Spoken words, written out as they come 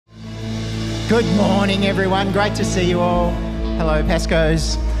Good morning, everyone. Great to see you all. Hello,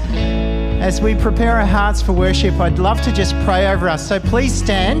 Pascos. As we prepare our hearts for worship, I'd love to just pray over us. So please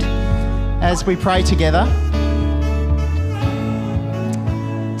stand as we pray together.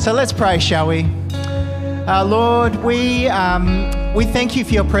 So let's pray, shall we? Lord, we thank you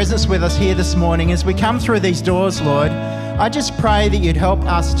for your presence with us here this morning. As we come through these doors, Lord, I just pray that you'd help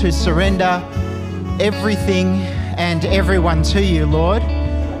us to surrender everything and everyone to you, Lord,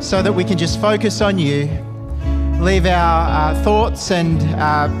 so that we can just focus on you, leave our thoughts and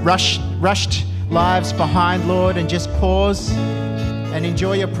rushed lives behind, Lord, and just pause and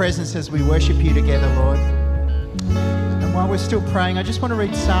enjoy your presence as we worship you together, Lord. And while we're still praying, I just want to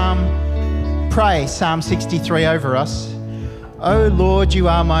read Psalm 63 over us. O Lord, you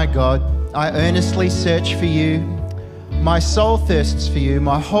are my God. I earnestly search for you. My soul thirsts for you.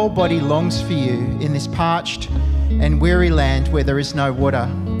 My whole body longs for you in this parched and weary land where there is no water.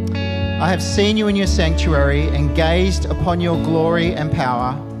 I have seen you in your sanctuary and gazed upon your glory and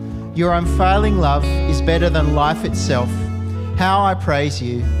power. Your unfailing love is better than life itself. How I praise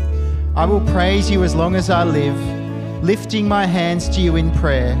you. I will praise you as long as I live, lifting my hands to you in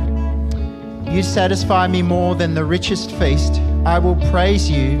prayer. You satisfy me more than the richest feast. I will praise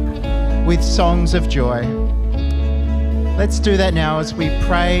you with songs of joy. Let's do that now as we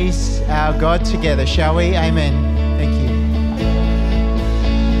praise our God together, shall we? Amen. Thank you.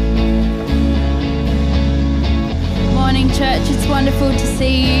 Morning, church. It's wonderful to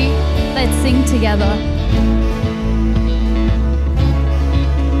see you. Let's sing together.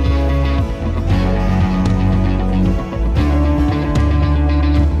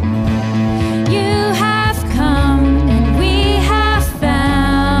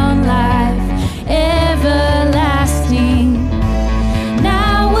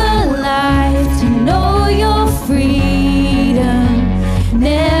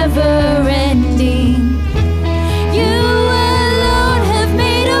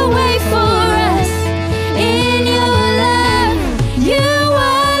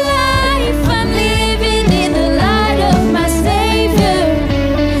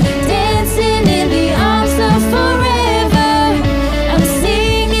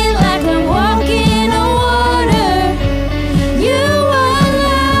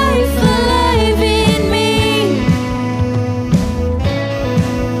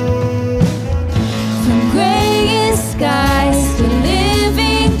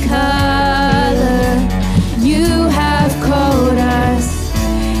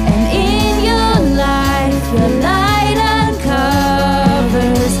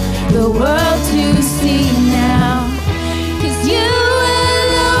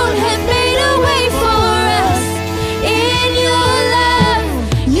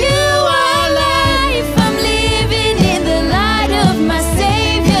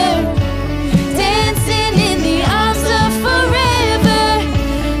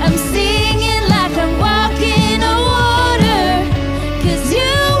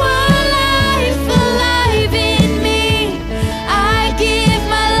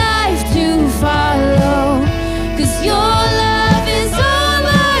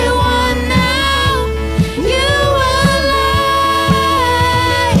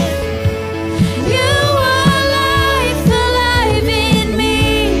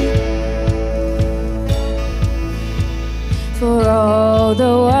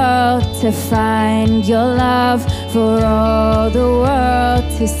 To find your love, for all the world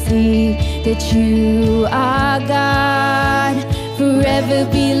to see that you are God, forever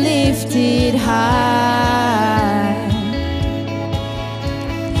be lifted high.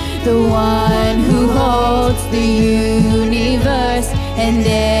 The one who holds the universe and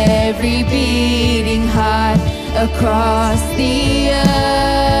every beating heart across the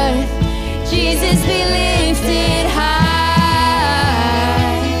earth, Jesus be lifted high.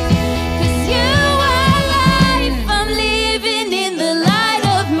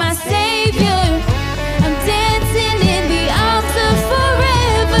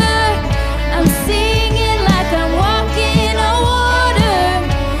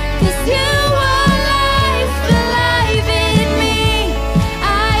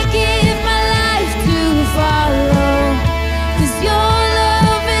 Your love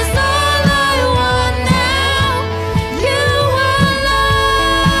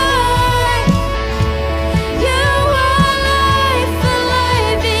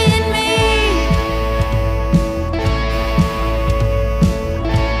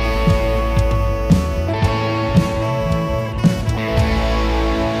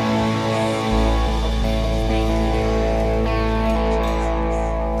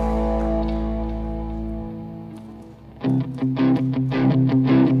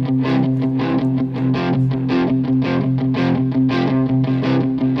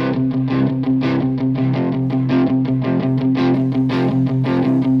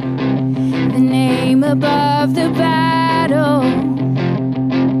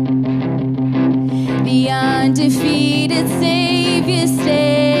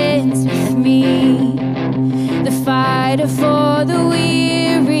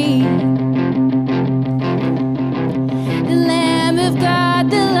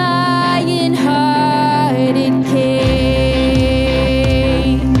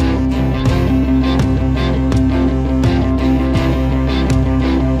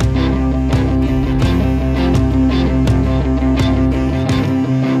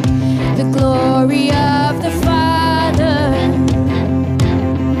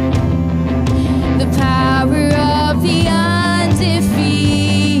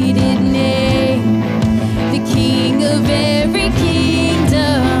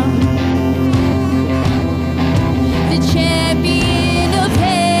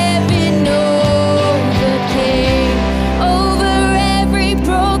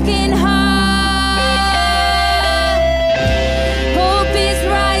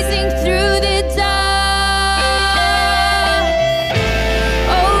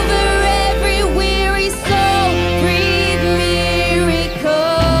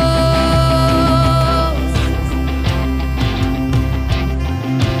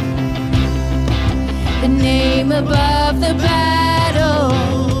name above the battle.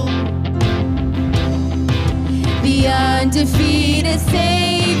 The undefeated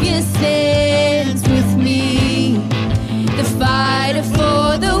Savior stands with me, the fighter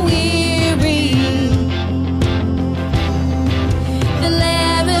for the weary, the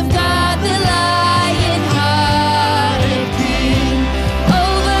Lamb of God, the Lion-hearted King,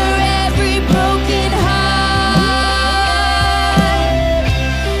 over every broken heart.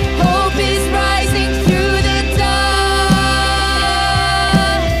 Hope is rising through the dark,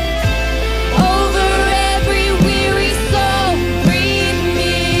 over every weary soul. Breathe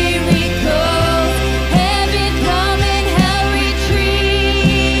miracles, heaven come and hell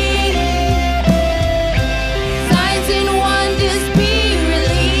retreat. Signs and wonders be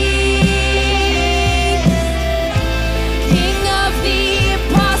released. King of the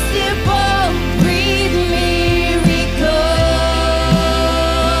impossible, breathe miracles.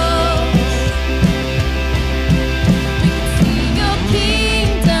 We can see your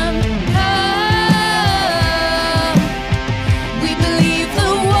kingdom come. We believe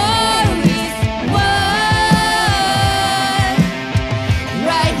the war is won.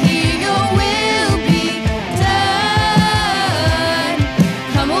 Right here your will be done.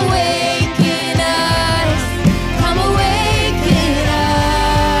 Come awaken us. Come awaken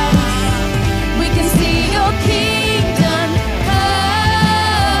us. We can see your kingdom come.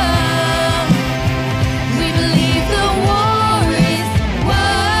 We believe the war is won.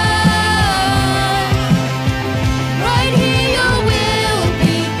 Right here your will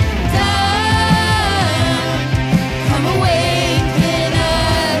be done. Come awaken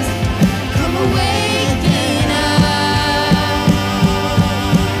us. Come awaken us.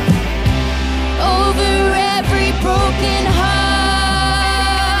 Over every broken heart.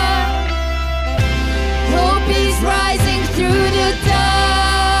 Hope is rising through the dark.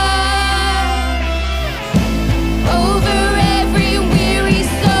 Over every weary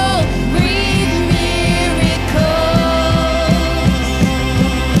soul, breathe miracles.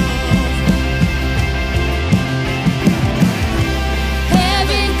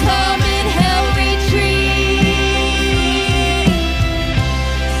 Heaven come and hell retreat.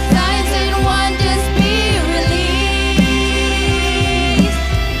 Signs and wonders be released.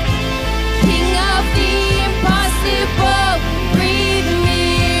 King of the impossible, breathe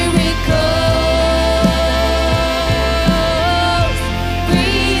miracles.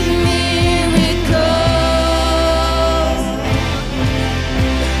 Breathe miracles.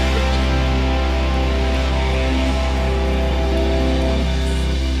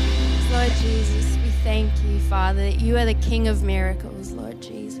 Lord Jesus, we thank you, Father, that you are the King of miracles, Lord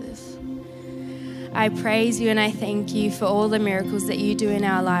Jesus. I praise you and I thank you for all the miracles that you do in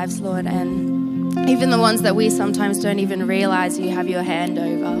our lives, Lord, and even the ones that we sometimes don't even realize you have your hand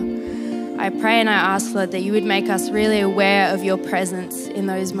over. I pray and I ask, Lord, that you would make us really aware of your presence in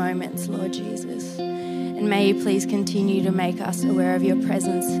those moments, Lord Jesus. And may you please continue to make us aware of your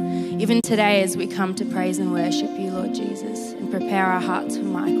presence, even today as we come to praise and worship you, Lord Jesus, and prepare our hearts for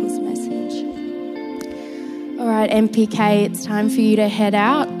Michael's message. All right, MPK, it's time for you to head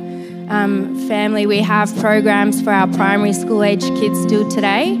out. Family, we have programs for our primary school age kids still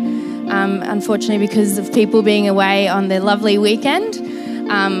today. Unfortunately, because of people being away on their lovely weekend,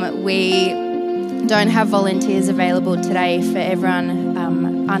 we don't have volunteers available today for everyone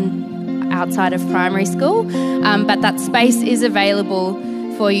outside of primary school, but that space is available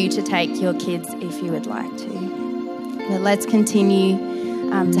for you to take your kids if you would like to. But let's continue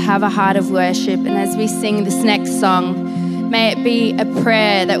to have a heart of worship, and as we sing this next song, may it be a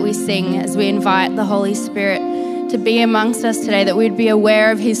prayer that we sing as we invite the Holy Spirit to be amongst us today, that we'd be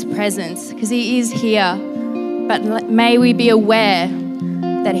aware of his presence, because he is here, but may we be aware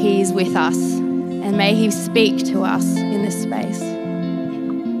that he is with us, and may he speak to us in this space.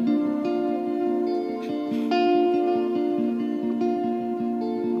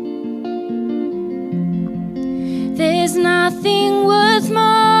 There's nothing worth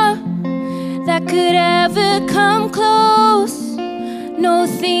more that could ever come close.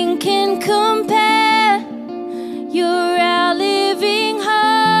 Nothing can compare. You're our living hope.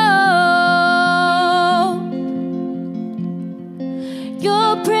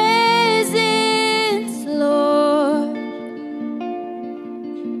 Your presence, Lord.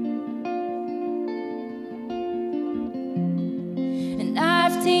 And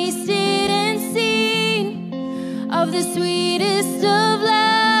I've tasted and seen of the sweetest of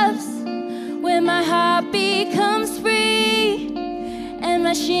loves, where my heart becomes free and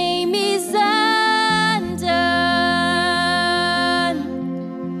my shame is undone.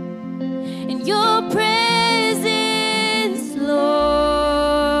 In your presence,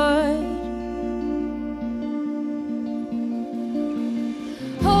 Lord.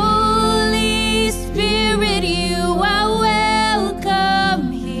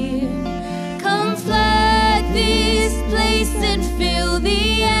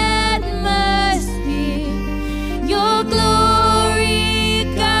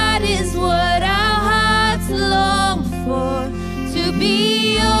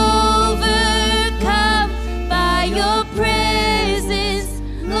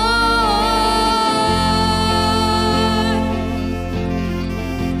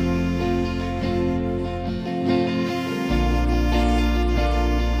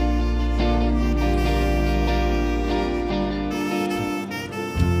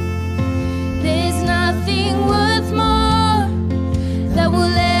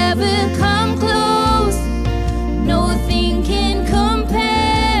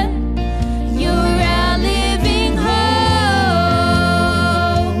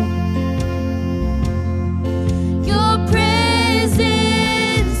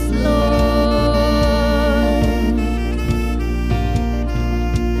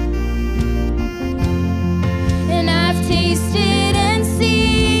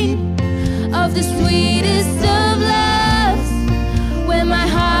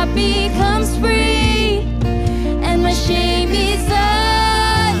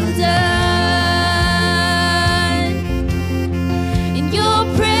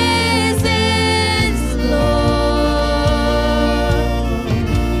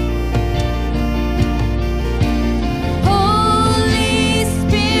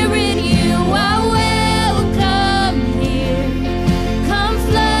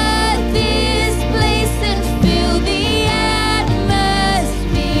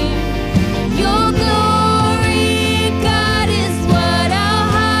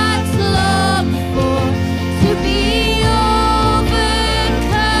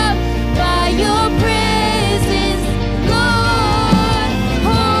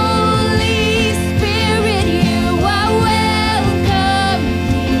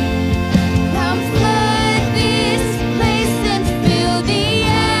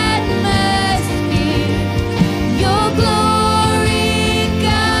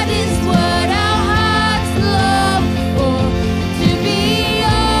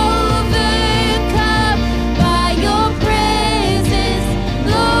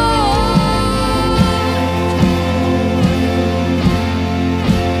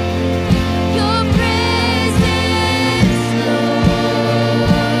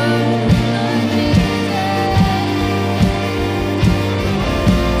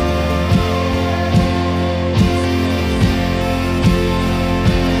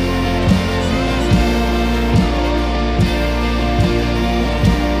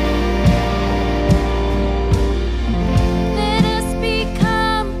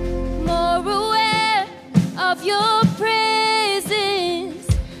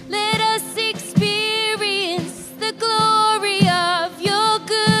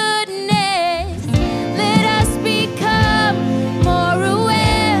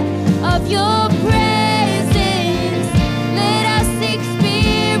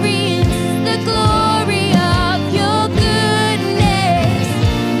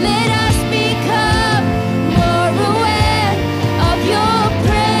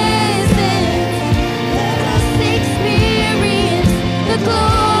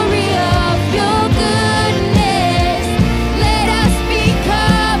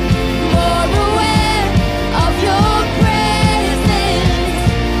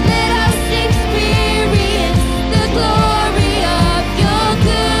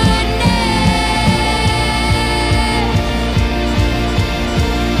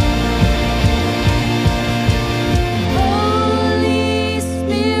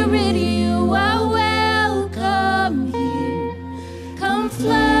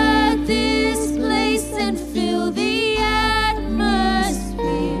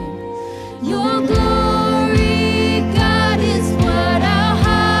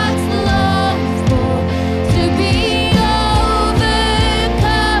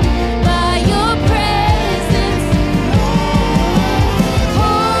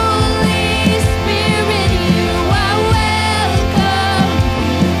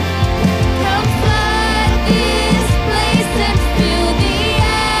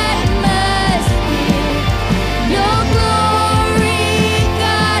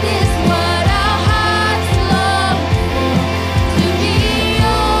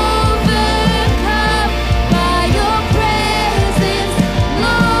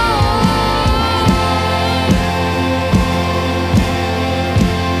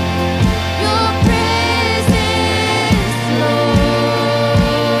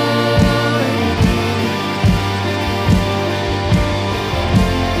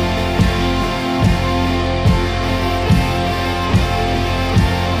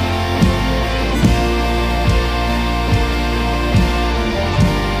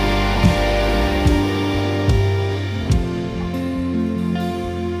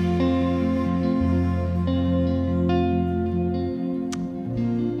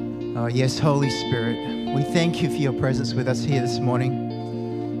 Yes, Holy Spirit, we thank you for your presence with us here this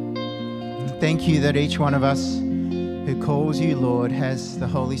morning. Thank you that each one of us who calls you Lord has the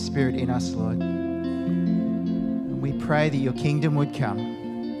Holy Spirit in us, Lord. And we pray that your kingdom would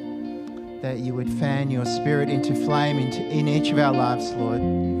come, that you would fan your Spirit into flame in each of our lives, Lord.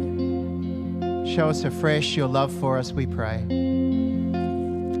 Show us afresh your love for us, we pray.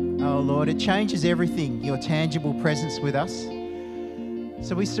 Oh Lord, it changes everything, your tangible presence with us.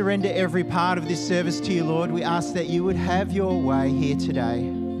 So we surrender every part of this service to you, Lord. We ask that you would have your way here today.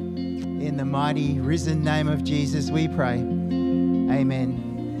 In the mighty risen name of Jesus, we pray.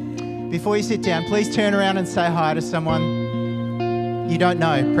 Amen. Before you sit down, please turn around and say hi to someone you don't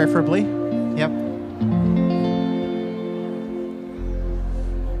know, preferably. Yep.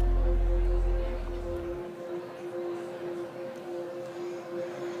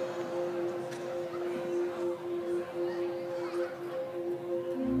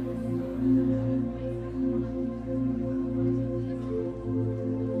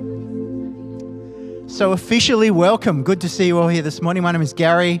 So officially welcome. Good to see you all here this morning. My name is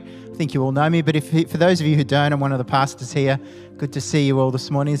Gary. I think you all know me, but for those of you who don't, I'm one of the pastors here. Good to see you all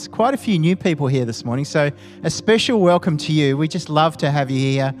this morning. There's quite a few new people here this morning, so a special welcome to you. We just love to have you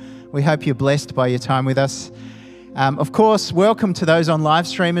here. We hope you're blessed by your time with us. Of course, welcome to those on live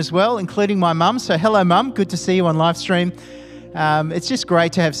stream as well, including my mum. So hello, Mum. Good to see you on live stream. It's just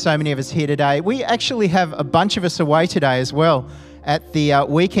great to have so many of us here today. We actually have a bunch of us away today as well at the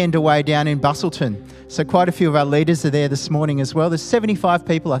weekend away down in Busselton. So quite a few of our leaders are there this morning as well. There's 75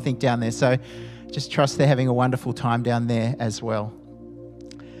 people, I think, down there. So just trust they're having a wonderful time down there as well.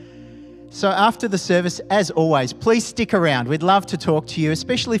 So after the service, as always, please stick around. We'd love to talk to you,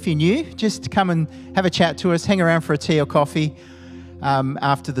 especially if you're new. Just come and have a chat to us, hang around for a tea or coffee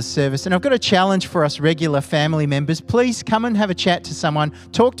after the service. And I've got a challenge for us regular family members. Please come and have a chat to someone,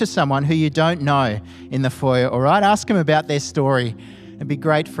 talk to someone who you don't know in the foyer, all right? Ask them about their story. It'd be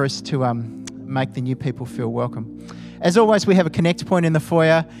great for us to make the new people feel welcome. As always, we have a connect point in the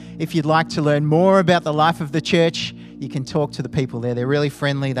foyer. If you'd like to learn more about the life of the church, you can talk to the people there. They're really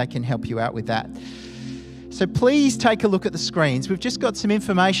friendly. They can help you out with that. So please take a look at the screens. We've just got some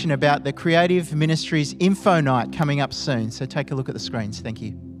information about the Creative Ministries Info Night coming up soon. So take a look at the screens. Thank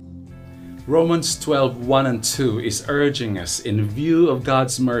you. Romans 12:1 and 2 is urging us, in view of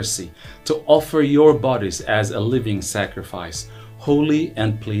God's mercy, to offer your bodies as a living sacrifice, holy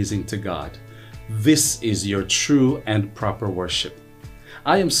and pleasing to God. This is your true and proper worship.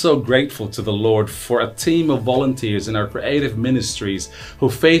 I am so grateful to the Lord for a team of volunteers in our creative ministries who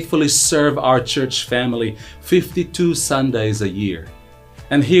faithfully serve our church family 52 Sundays a year.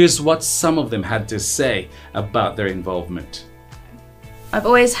 And here's what some of them had to say about their involvement. I've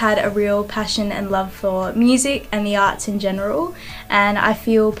always had a real passion and love for music and the arts in general, and I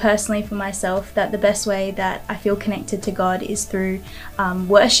feel personally for myself that the best way that I feel connected to God is through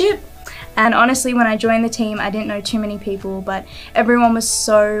worship. And honestly, when I joined the team, I didn't know too many people, but everyone was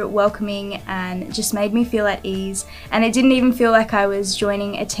so welcoming and just made me feel at ease. And it didn't even feel like I was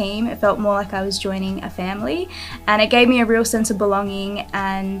joining a team, it felt more like I was joining a family. And it gave me a real sense of belonging,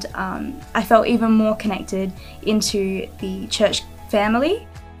 and I felt even more connected into the church family.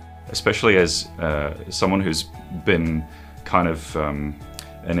 Especially as someone who's been kind of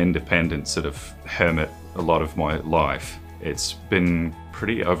an independent sort of hermit a lot of my life, it's been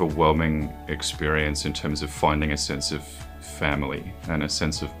pretty overwhelming experience in terms of finding a sense of family and a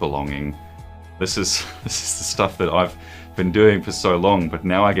sense of belonging. This is the stuff that I've been doing for so long, but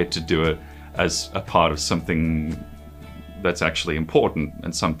now I get to do it as a part of something that's actually important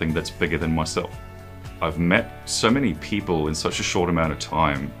and something that's bigger than myself. I've met so many people in such a short amount of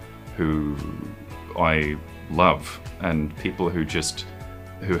time who I love, and people who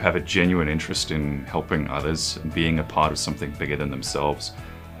have a genuine interest in helping others and being a part of something bigger than themselves.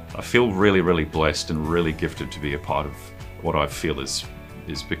 I feel really, really blessed and really gifted to be a part of what I feel is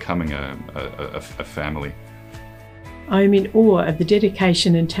becoming a family. I'm in awe of the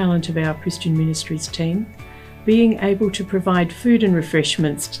dedication and talent of our Christian Ministries team. Being able to provide food and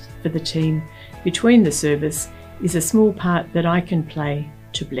refreshments for the team between the service is a small part that I can play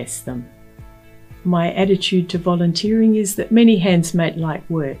to bless them. My attitude to volunteering is that many hands make light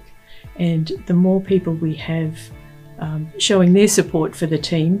work, and the more people we have showing their support for the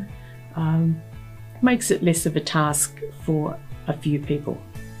team makes it less of a task for a few people.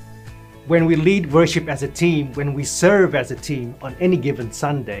 When we lead worship as a team, when we serve as a team on any given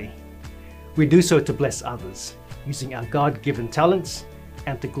Sunday, we do so to bless others, using our God-given talents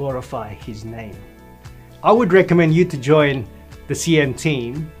and to glorify His name. I would recommend you to join the CM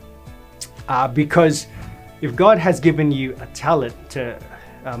team because if God has given you a talent to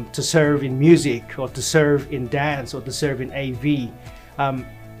to serve in music or to serve in dance or to serve in AV.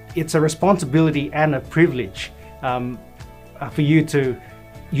 It's a responsibility and a privilege for you to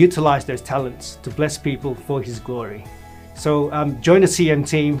utilize those talents to bless people for His glory. So join the CM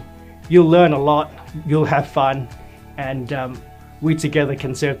team. You'll learn a lot, you'll have fun, and we together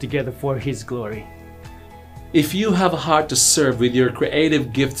can serve together for His glory. If you have a heart to serve with your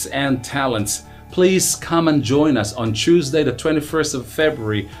creative gifts and talents, please come and join us on Tuesday the 21st of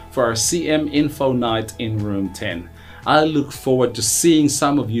February for our CM Info Night in Room 10. I look forward to seeing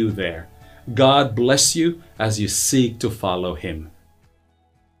some of you there. God bless you as you seek to follow Him.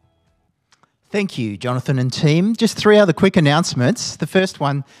 Thank you, Jonathan and team. Just 3 other quick announcements. The first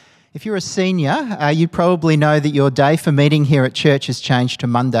one, if you're a senior, you probably know that your day for meeting here at church has changed to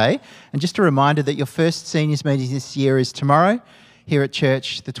Monday. And just a reminder that your first seniors meeting this year is tomorrow here at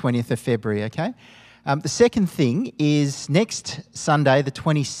church, the 20th of February, okay? The second thing is next Sunday, the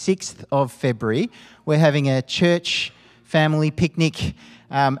 26th of February, we're having a church family picnic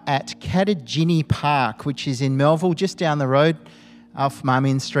at Katagini Park, which is in Melville, just down the road off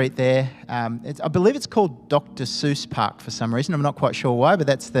Marmion Street there. I believe it's called Dr. Seuss Park for some reason. I'm not quite sure why, but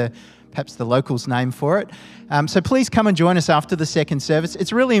that's perhaps the locals' name for it. So please come and join us after the second service.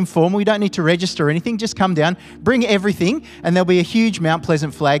 It's really informal. You don't need to register or anything. Just come down, bring everything, and there'll be a huge Mount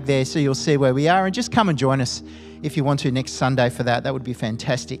Pleasant flag there so you'll see where we are. And just come and join us if you want to next Sunday for that. That would be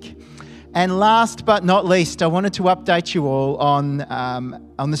fantastic. And last but not least, I wanted to update you all on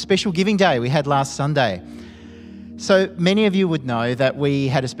the special giving day we had last Sunday. So many of you would know that we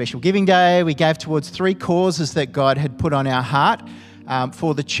had a special giving day. We gave towards 3 causes that God had put on our heart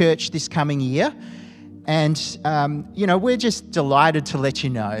for the church this coming year. And, we're just delighted to let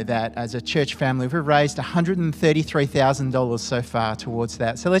you know that as a church family, we've raised $133,000 so far towards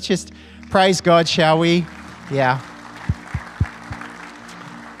that. So let's just praise God, shall we? Yeah.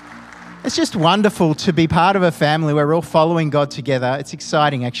 It's just wonderful to be part of a family where we're all following God together. It's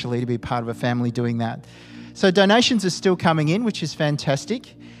exciting, actually, to be part of a family doing that. So donations are still coming in, which is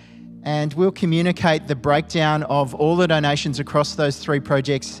fantastic. And we'll communicate the breakdown of all the donations across those 3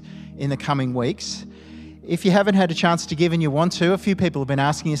 projects in the coming weeks. If you haven't had a chance to give and you want to, a few people have been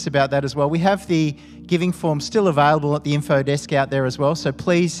asking us about that as well. We have the giving form still available at the info desk out there as well, so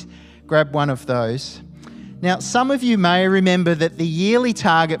please grab one of those. Now, some of you may remember that the yearly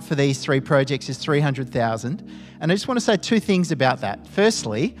target for these 3 projects is $300,000, and I just want to say 2 things about that.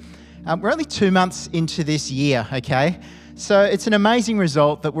 Firstly, we're only 2 months into this year, okay? So it's an amazing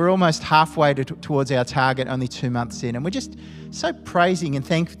result that we're almost halfway towards our target, only 2 months in. And we're just so praising and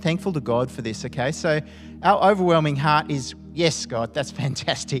thankful to God for this, okay? So our overwhelming heart is, yes, God, that's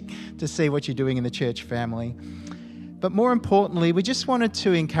fantastic to see what you're doing in the church family. But more importantly, we just wanted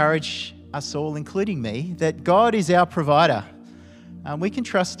to encourage us all, including me, that God is our provider. We can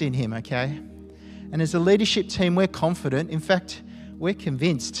trust in Him, okay? And as a leadership team, we're confident, in fact, we're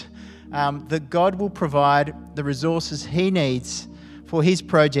convinced that God will provide the resources He needs for His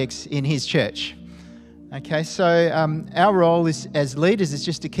projects in His church. Okay, so our role as leaders is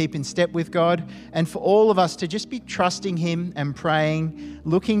just to keep in step with God, and for all of us to just be trusting Him and praying,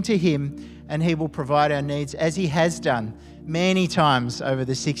 looking to Him, and He will provide our needs as He has done many times over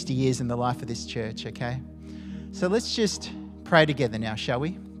the 60 years in the life of this church, okay? So let's just pray together now, shall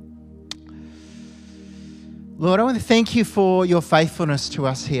we? Lord, I want to thank you for your faithfulness to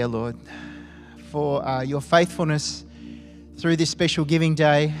us here, Lord, for your faithfulness through this special giving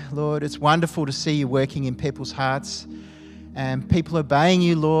day. Lord, it's wonderful to see you working in people's hearts and people obeying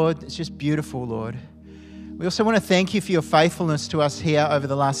you, Lord. It's just beautiful, Lord. We also want to thank you for your faithfulness to us here over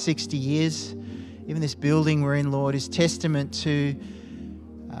the last 60 years. Even this building we're in, Lord, is testament to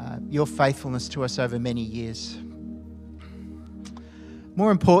your faithfulness to us over many years.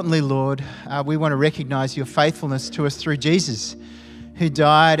 More importantly, Lord, we want to recognize your faithfulness to us through Jesus, who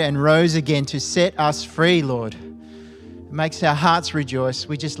died and rose again to set us free, Lord. It makes our hearts rejoice.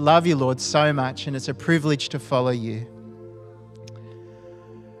 We just love you, Lord, so much, and it's a privilege to follow you.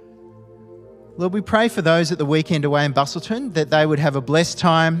 Lord, we pray for those at the weekend away in Busselton that they would have a blessed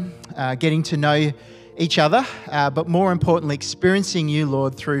time getting to know each other, but more importantly, experiencing you,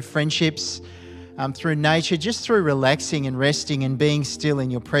 Lord, through friendships, through nature, just through relaxing and resting and being still in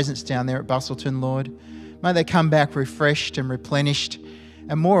your presence down there at Busselton, Lord. May they come back refreshed and replenished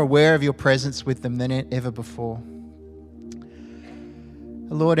and more aware of your presence with them than ever before.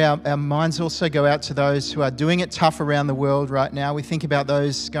 Lord, our minds also go out to those who are doing it tough around the world right now. We think about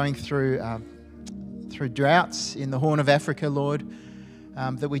those going through droughts in the Horn of Africa, Lord,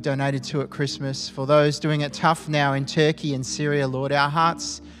 that we donated to at Christmas. For those doing it tough now in Turkey and Syria, Lord, our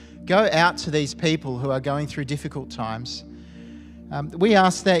hearts go out to these people who are going through difficult times. We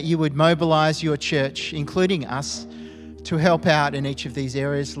ask that you would mobilize your church, including us, to help out in each of these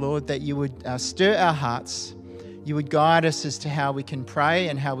areas, Lord, that you would stir our hearts. You would guide us as to how we can pray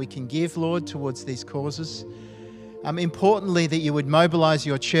and how we can give, Lord, towards these causes. Importantly, that you would mobilize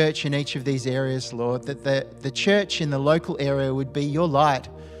your church in each of these areas, Lord, that the church in the local area would be your light,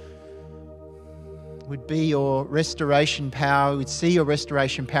 would be your restoration power, would see your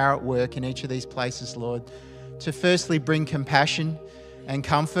restoration power at work in each of these places, Lord, to firstly bring compassion and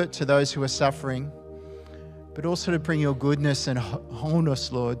comfort to those who are suffering, but also to bring your goodness and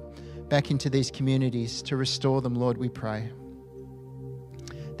wholeness, Lord, back into these communities, to restore them, Lord, we pray.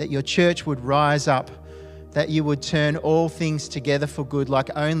 That your church would rise up, that you would turn all things together for good like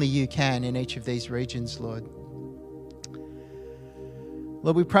only you can in each of these regions, Lord.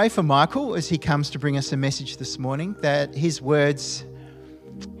 Lord, we pray for Michael as he comes to bring us a message this morning, that his words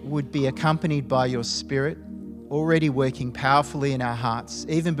would be accompanied by your Spirit, already working powerfully in our hearts,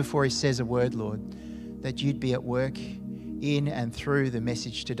 even before he says a word, Lord, that you'd be at work in and through the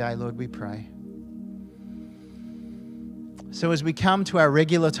message today, Lord, we pray. So as we come to our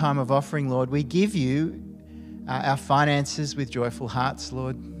regular time of offering, Lord, we give you our finances with joyful hearts,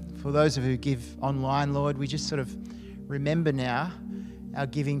 Lord. For those of you who give online, Lord, we just sort of remember now our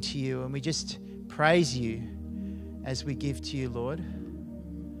giving to you, and we just praise you as we give to you, Lord.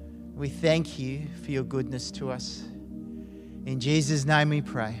 We thank you for your goodness to us. In Jesus' name we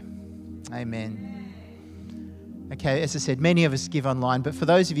pray. Amen. Okay, as I said, many of us give online, but for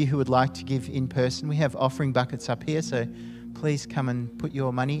those of you who would like to give in person, we have offering buckets up here, so please come and put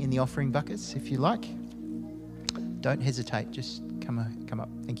your money in the offering buckets if you like. Don't hesitate, just come up.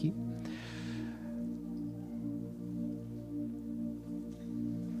 Thank you.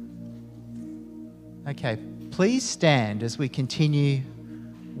 Okay, please stand as we continue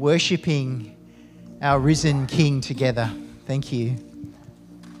worshipping our risen King together. Thank you.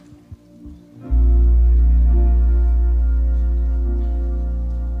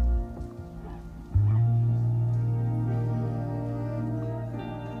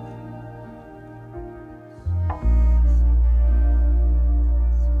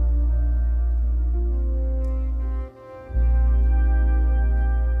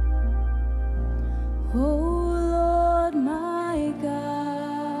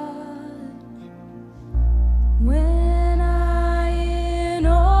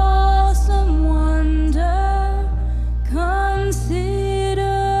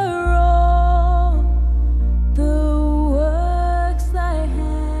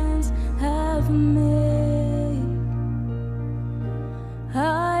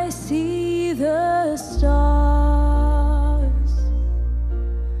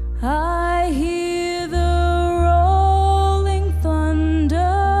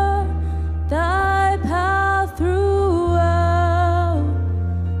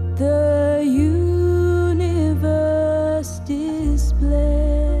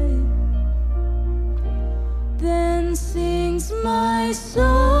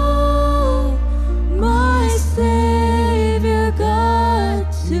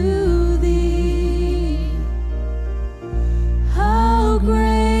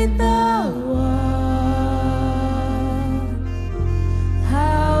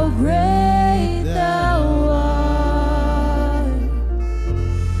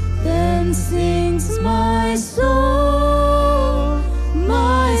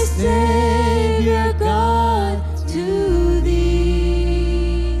 Savior God, to thee.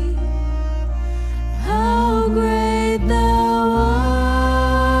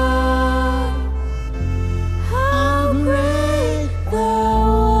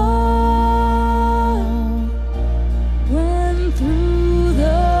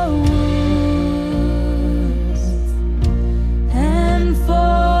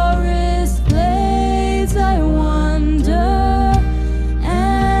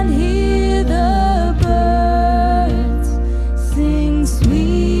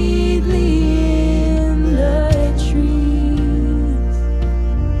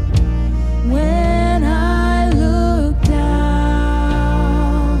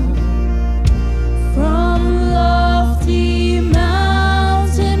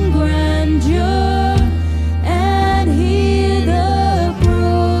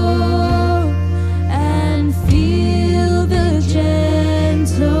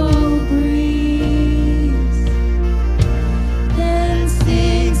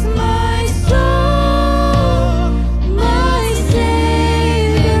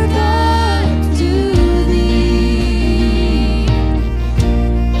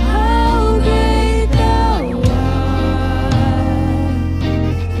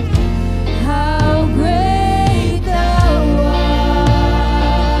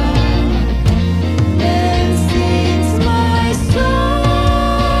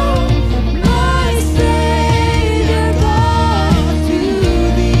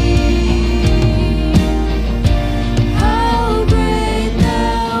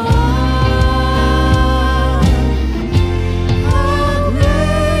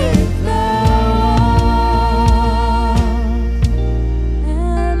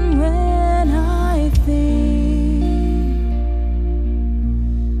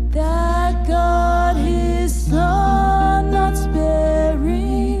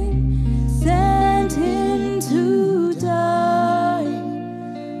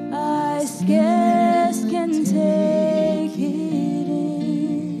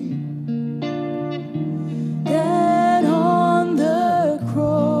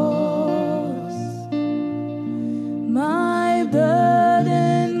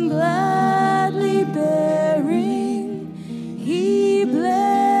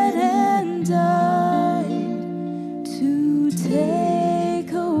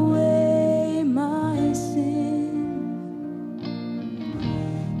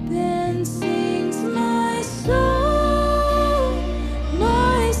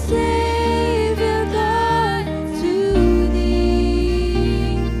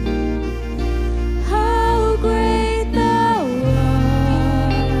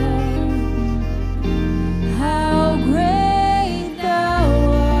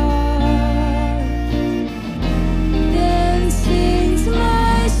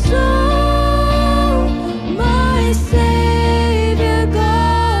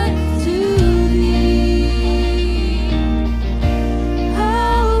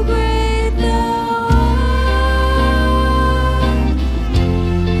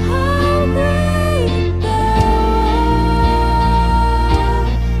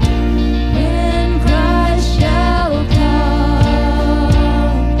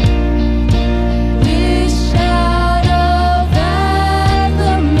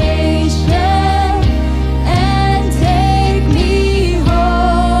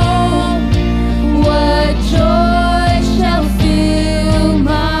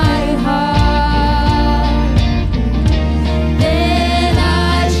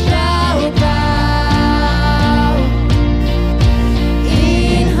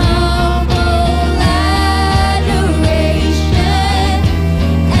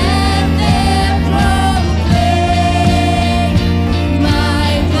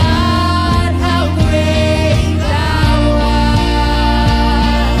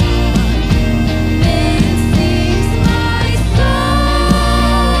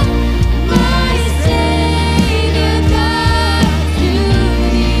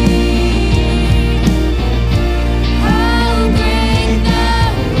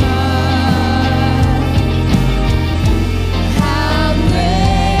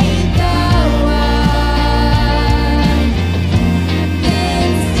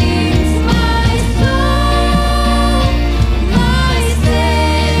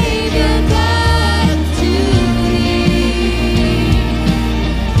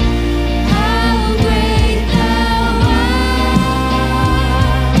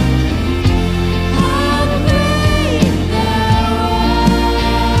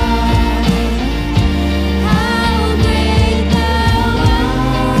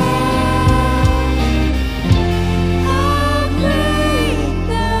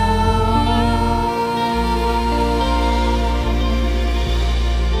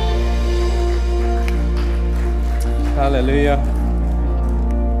 Hallelujah.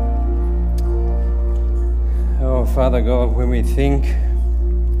 Oh, Father God, when we think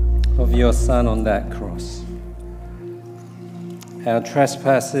of your Son on that cross, our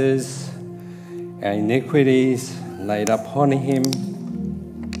trespasses, our iniquities laid upon him,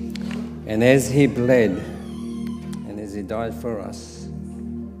 and as he bled and as he died for us,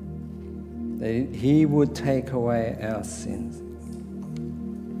 that he would take away our sins.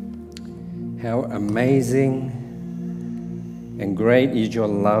 How amazing and great is your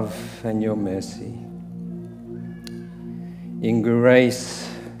love and your mercy. In grace,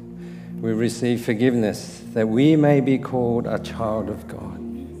 we receive forgiveness that we may be called a child of God.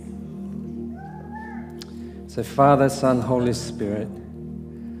 So, Father, Son, Holy Spirit,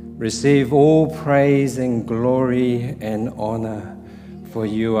 receive all praise and glory and honor, for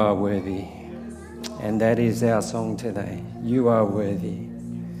you are worthy. And that is our song today. You are worthy.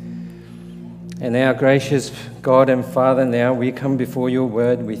 And our gracious God and Father, now we come before your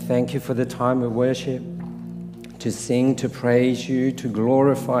word. We thank you for the time of worship, to sing, to praise you, to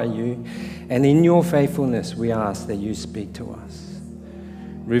glorify you. And in your faithfulness, we ask that you speak to us.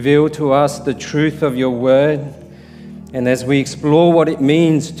 Reveal to us the truth of your word. And as we explore what it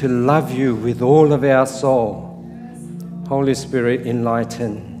means to love you with all of our soul, Holy Spirit,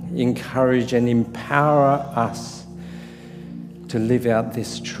 enlighten, encourage, and empower us to live out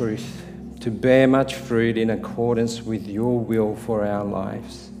this truth, to bear much fruit in accordance with your will for our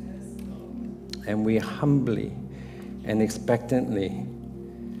lives. And we humbly and expectantly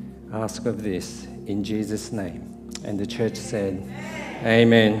ask of this in Jesus' name. And the church said,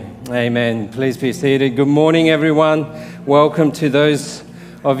 Amen. Amen. Please be seated. Good morning, everyone. Welcome to those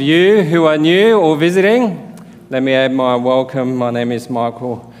of you who are new or visiting. Let me add my welcome. My name is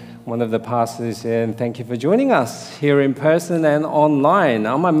Michael, one of the pastors here, and thank you for joining us here in person and online.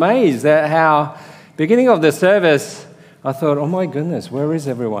 I'm amazed at how, beginning of the service, I thought, oh my goodness, where is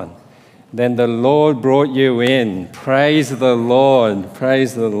everyone? Then the Lord brought you in. Praise the Lord.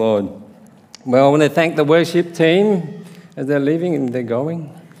 Praise the Lord. Well, I want to thank the worship team as they're leaving and they're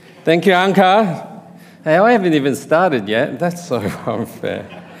going. Thank you, Anka. Hey, I haven't even started yet. That's so unfair.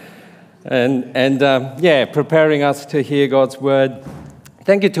 And preparing us to hear God's word.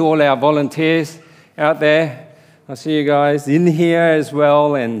 Thank you to all our volunteers out there. I see you guys in here as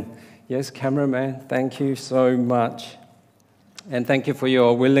well. And yes, cameraman, thank you so much. And thank you for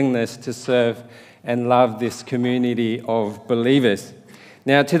your willingness to serve and love this community of believers.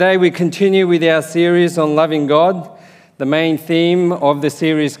 Now, today we continue with our series on loving God. The main theme of the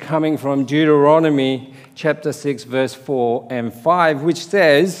series coming from Deuteronomy chapter 6, verse 4 and 5, which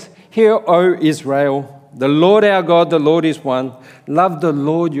says, "Hear, O Israel, the Lord our God, the Lord is one. Love the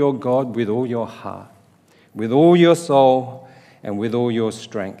Lord your God with all your heart, with all your soul, and with all your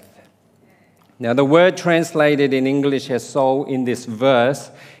strength." Now, the word translated in English as soul in this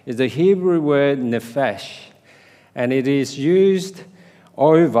verse is the Hebrew word nephesh, and it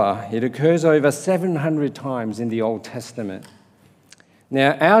occurs over 700 times in the Old Testament.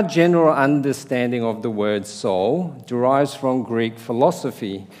 Now, our general understanding of the word soul derives from Greek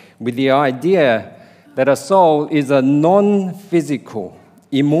philosophy, with the idea that a soul is a non-physical,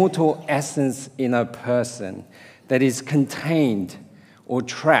 immortal essence in a person that is contained or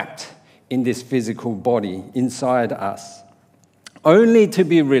trapped in this physical body inside us, only to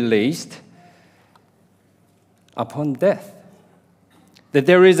be released upon death. That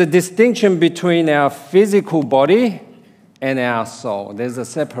there is a distinction between our physical body and our soul. There's a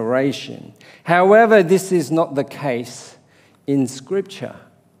separation. However, this is not the case in Scripture.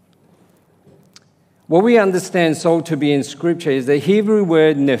 What we understand soul to be in Scripture is the Hebrew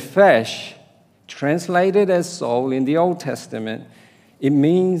word nephesh, translated as soul in the Old Testament. It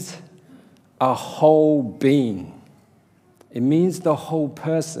means a whole being. It means the whole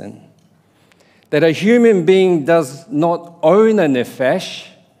person. That a human being does not own a nephesh,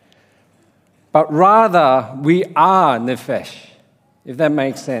 but rather we are nephesh, if that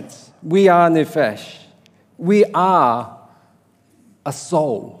makes sense. We are nephesh. We are a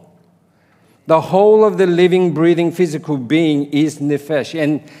soul. The whole of the living, breathing, physical being is nephesh.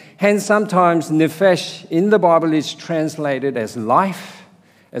 And hence sometimes nephesh in the Bible is translated as life,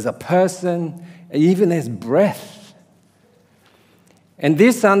 as a person, even as breath. And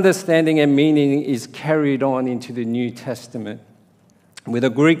this understanding and meaning is carried on into the New Testament with a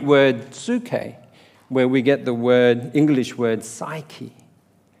Greek word psyche, where we get the English word psyche.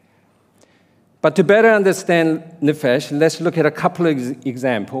 But to better understand nephesh, let's look at a couple of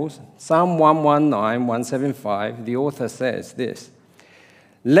examples. Psalm 119, 175, the author says this,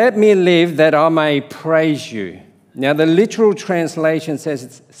 "Let me live that I may praise you." Now, the literal translation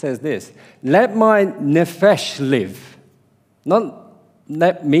says this, "Let my nephesh live Not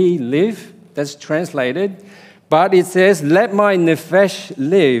let me live, that's translated, but it says, let my nefesh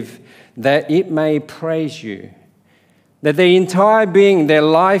live, that it may praise you. That their entire being, their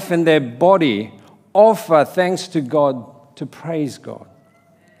life and their body offer thanks to God, to praise God.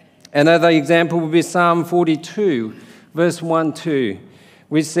 Another example would be Psalm 42, verse 1-2,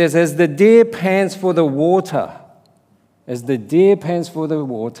 which says, as the deer pants for the water, as the deer pants for the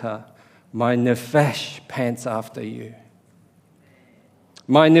water, my nefesh pants after you.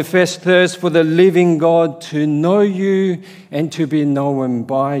 My nefesh thirsts for the living God, to know you and to be known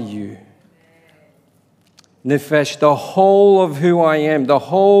by you. Nefesh, the whole of who I am, the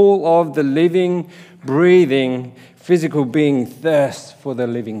whole of the living, breathing, physical being thirsts for the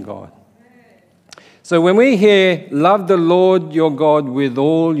living God. So when we hear, love the Lord your God with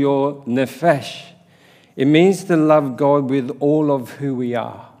all your nefesh, it means to love God with all of who we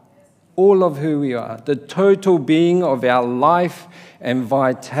are. All of who we are. The total being of our life and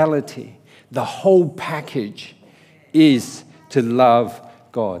vitality. The whole package is to love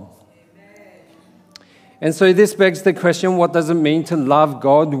God. And so this begs the question, what does it mean to love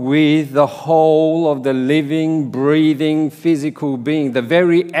God with the whole of the living, breathing, physical being, the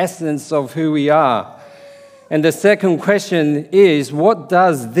very essence of who we are? And the second question is, what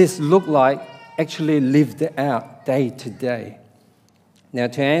does this look like actually lived out day to day? Now,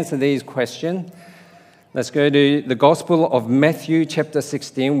 to answer these questions, let's go to the Gospel of Matthew chapter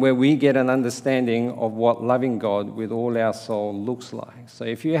 16, where we get an understanding of what loving God with all our soul looks like. So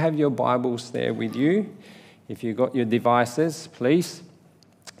if you have your Bibles there with you, if you've got your devices, please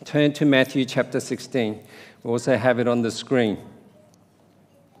turn to Matthew chapter 16. We also have it on the screen.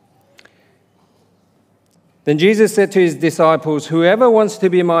 Then Jesus said to his disciples, whoever wants to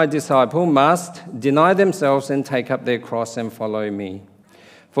be my disciple must deny themselves and take up their cross and follow me.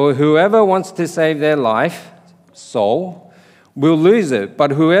 For whoever wants to save their life, soul, will lose it.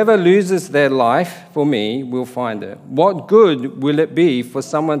 But whoever loses their life for me will find it. What good will it be for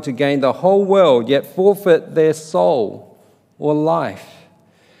someone to gain the whole world yet forfeit their soul or life?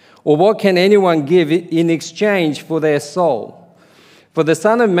 Or what can anyone give in exchange for their soul? For the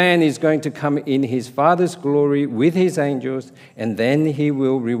Son of Man is going to come in his Father's glory with his angels, and then he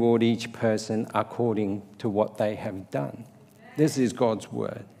will reward each person according to what they have done. This is God's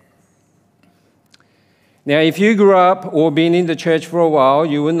word. Now, if you grew up or been in the church for a while,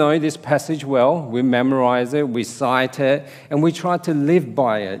 you will know this passage well. We memorize it, we cite it, and we try to live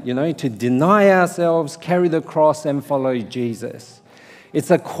by it, to deny ourselves, carry the cross, and follow Jesus.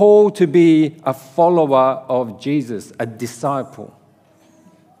 It's a call to be a follower of Jesus, a disciple.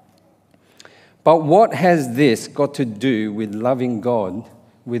 But what has this got to do with loving God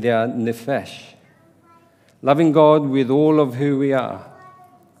with our nefesh? Loving God with all of who we are?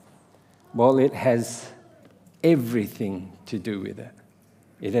 Well, it has everything to do with it.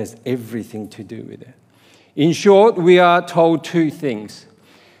 It has everything to do with it. In short, we are told two things.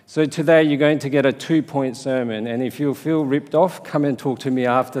 So today you're going to get a 2-point sermon, and if you feel ripped off, come and talk to me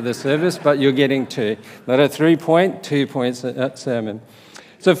after the service, but you're getting two. Not a 3-point, 2-point sermon.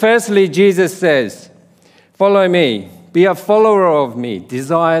 So firstly, Jesus says, follow me, be a follower of me,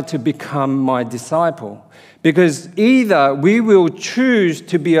 desire to become my disciple. Because either we will choose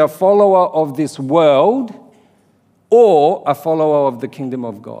to be a follower of this world or a follower of the kingdom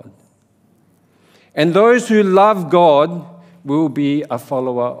of God. And those who love God will be a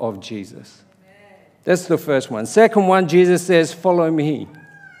follower of Jesus. That's the first one. Second one, Jesus says, follow me.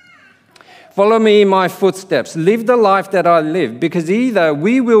 Follow me in my footsteps. Live the life that I live. Because either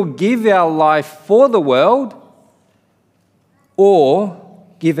we will give our life for the world or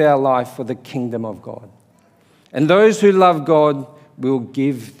give our life for the kingdom of God. And those who love God will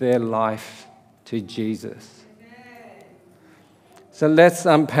give their life to Jesus. So let's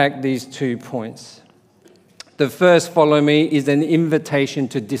unpack these 2 points. The first, follow me, is an invitation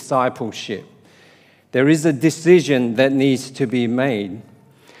to discipleship. There is a decision that needs to be made.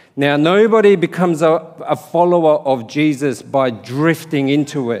 Now, nobody becomes a follower of Jesus by drifting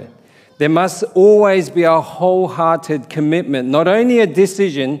into it. There must always be a wholehearted commitment, not only a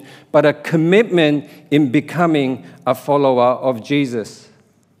decision, but a commitment in becoming a follower of Jesus.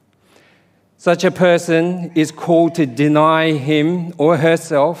 Such a person is called to deny him or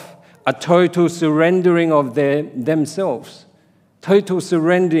herself, a total surrendering of themselves, total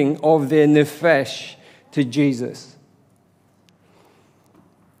surrendering of their nefesh to Jesus.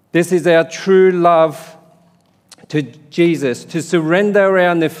 This is our true love to Jesus, to surrender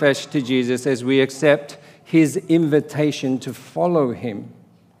our nefesh to Jesus as we accept his invitation to follow him,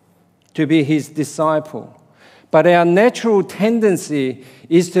 to be his disciple. But our natural tendency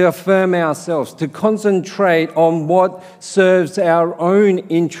is to affirm ourselves, to concentrate on what serves our own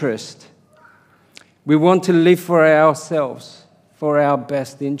interest. We want to live for ourselves, for our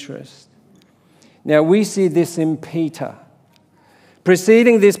best interest. Now, we see this in Peter.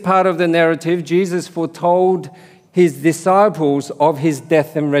 Preceding this part of the narrative, Jesus foretold his disciples of his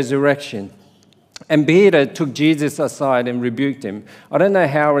death and resurrection. And Peter took Jesus aside and rebuked him. I don't know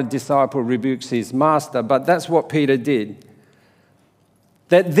how a disciple rebukes his master, but that's what Peter did.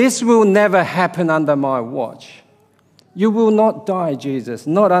 That this will never happen under my watch. You will not die, Jesus,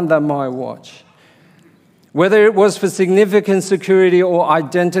 not under my watch. Whether it was for significant security or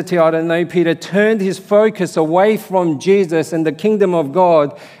identity, I don't know, Peter turned his focus away from Jesus and the kingdom of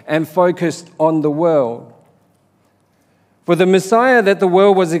God and focused on the world. For the Messiah that the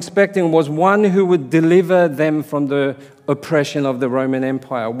world was expecting was one who would deliver them from the oppression of the Roman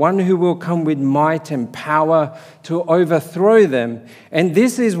Empire, one who will come with might and power to overthrow them. And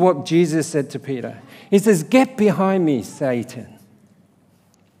this is what Jesus said to Peter. He says, "Get behind me, Satan.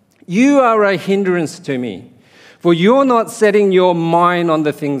 You are a hindrance to me, for you're not setting your mind on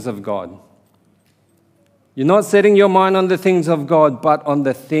the things of God. You're not setting your mind on the things of God, but on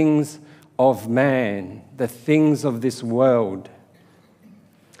the things of man, the things of this world."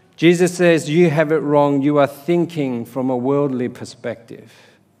 Jesus says, you have it wrong. You are thinking from a worldly perspective.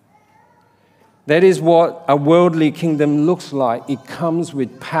 That is what a worldly kingdom looks like. It comes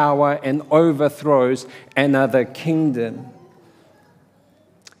with power and overthrows another kingdom.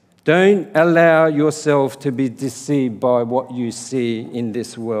 Don't allow yourself to be deceived by what you see in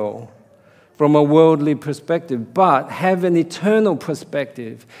this world from a worldly perspective, but have an eternal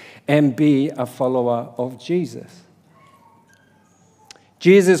perspective and be a follower of Jesus.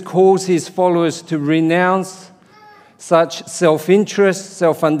 Jesus calls his followers to renounce such self-interest,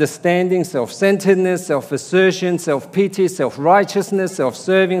 self-understanding, self-centeredness, self-assertion, self-pity, self-righteousness,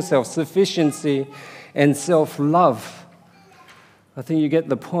 self-serving, self-sufficiency, and self-love. I think you get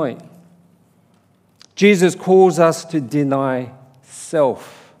the point. Jesus calls us to deny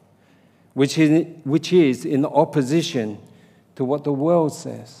self, which is in opposition to what the world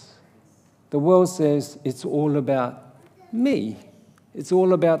says. The world says it's all about me. It's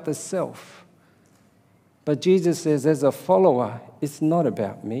all about the self. But Jesus says, as a follower, it's not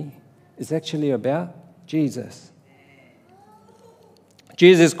about me. It's actually about Jesus.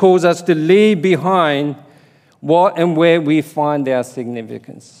 Jesus calls us to leave behind what and where we find our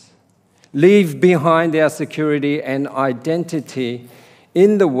significance. Leave behind our security and identity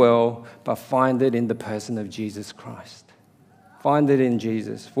in the world, but find it in the person of Jesus Christ. Find it in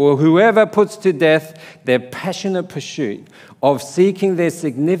Jesus. For whoever puts to death their passionate pursuit of seeking their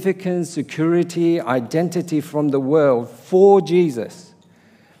significance, security, identity from the world for Jesus,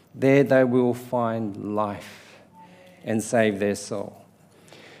 there they will find life and save their soul.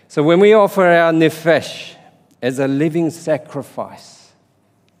 So when we offer our nefesh as a living sacrifice,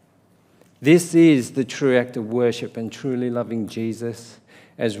 this is the true act of worship and truly loving Jesus.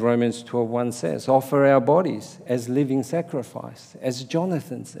 As Romans 12:1 says, offer our bodies as living sacrifice, as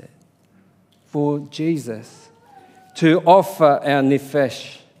Jonathan said, for Jesus. To offer our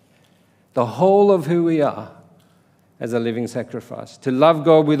nefesh, the whole of who we are, as a living sacrifice. To love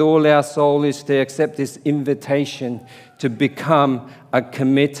God with all our soul is to accept this invitation to become a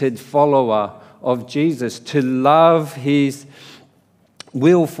committed follower of Jesus, to love his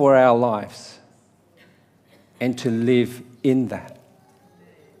will for our lives and to live in that.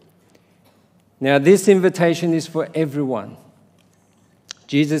 Now, this invitation is for everyone.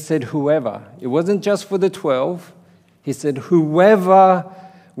 Jesus said, whoever. It wasn't just for the 12. He said, whoever,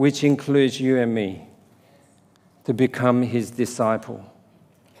 which includes you and me, to become his disciple.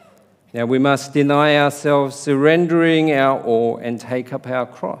 Now, we must deny ourselves, surrendering our all, and take up our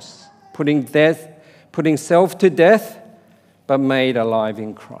cross, putting self to death, but made alive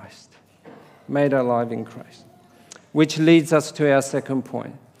in Christ. Made alive in Christ. Which leads us to our second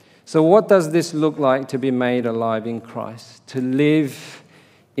point. So what does this look like to be made alive in Christ? To live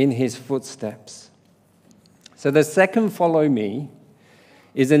in his footsteps. So the second follow me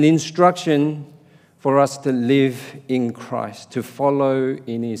is an instruction for us to live in Christ, to follow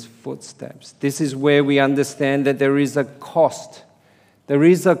in his footsteps. This is where we understand that there is a cost. There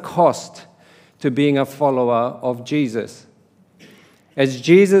is a cost to being a follower of Jesus. As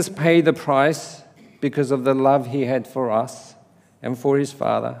Jesus paid the price because of the love he had for us and for his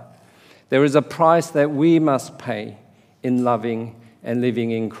Father, there is a price that we must pay in loving and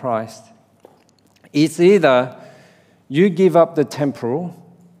living in Christ. It's either you give up the temporal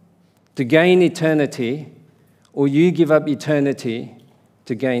to gain eternity, or you give up eternity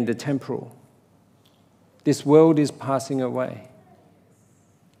to gain the temporal. This world is passing away.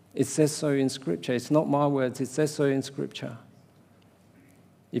 It says so in Scripture. It's not my words. It says so in Scripture.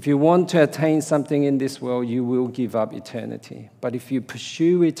 If you want to attain something in this world, you will give up eternity. But if you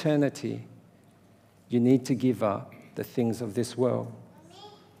pursue eternity, you need to give up the things of this world.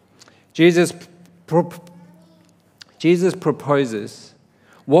 Jesus proposes,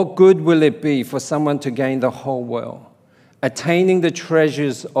 what good will it be for someone to gain the whole world, attaining the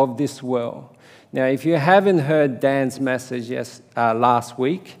treasures of this world? Now, if you haven't heard Dan's message last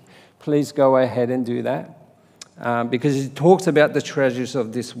week, please go ahead and do that. Because he talks about the treasures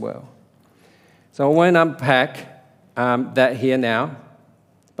of this world. So I won't unpack that here now,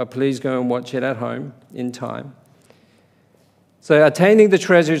 but please go and watch it at home in time. So attaining the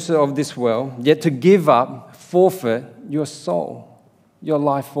treasures of this world, yet to give up, forfeit your soul, your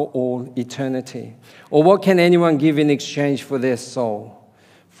life for all eternity. Or what can anyone give in exchange for their soul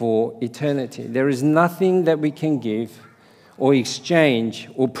for eternity? There is nothing that we can give or exchange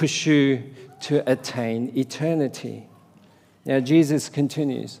or pursue to attain eternity. Now Jesus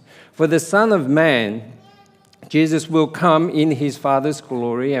continues, for the Son of Man, Jesus will come in his Father's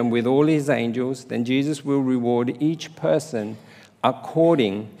glory and with all his angels, then Jesus will reward each person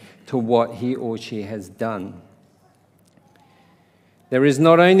according to what he or she has done. There is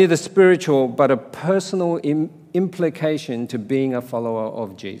not only the spiritual but a personal implication to being a follower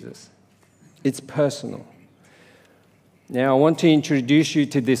of Jesus. It's personal. Now, I want to introduce you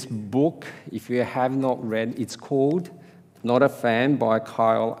to this book. If you have not read, it's called Not a Fan by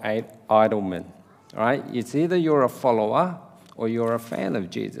Kyle Idleman. All right? It's either you're a follower or you're a fan of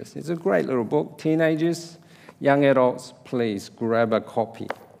Jesus. It's a great little book. Teenagers, young adults, please grab a copy.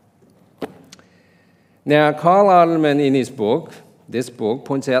 Now, Kyle Idleman in this book,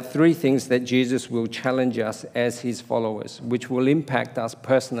 points out 3 things that Jesus will challenge us as his followers, which will impact us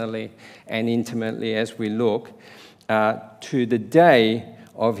personally and intimately as we look to the day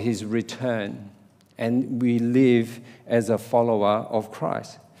of his return, and we live as a follower of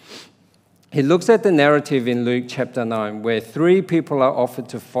Christ. He looks at the narrative in Luke chapter 9, where 3 people are offered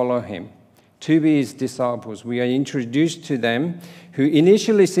to follow him, to be his disciples. We are introduced to them who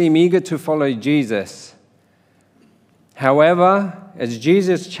initially seem eager to follow Jesus. However, as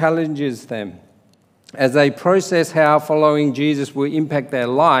Jesus challenges them, as they process how following Jesus will impact their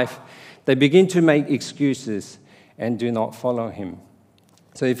life, they begin to make excuses and do not follow him.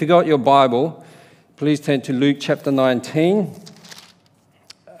 So if you got your Bible, please turn to Luke chapter 19.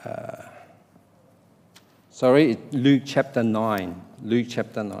 Luke chapter 9. Luke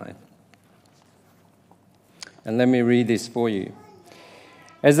chapter 9. And let me read this for you.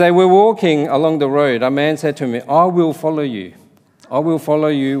 As they were walking along the road, a man said to him, I will follow you. I will follow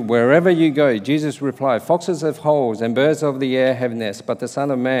you wherever you go. Jesus replied, foxes have holes and birds of the air have nests, but the Son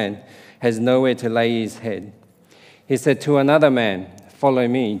of Man has nowhere to lay his head. He said to another man, follow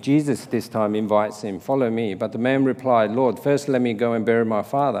me. Jesus this time invites him, follow me. But the man replied, Lord, first let me go and bury my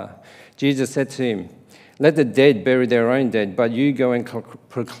father. Jesus said to him, let the dead bury their own dead, but you go and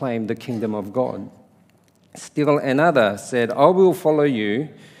proclaim the kingdom of God. Still another said, I will follow you,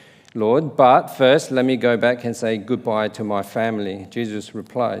 Lord, but first let me go back and say goodbye to my family. Jesus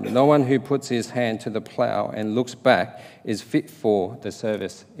replied, no one who puts his hand to the plow and looks back is fit for the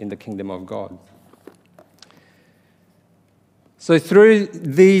service in the kingdom of God. So through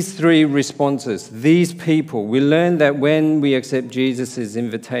these 3 responses, these people, we learn that when we accept Jesus'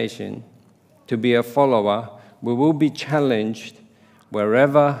 invitation to be a follower, we will be challenged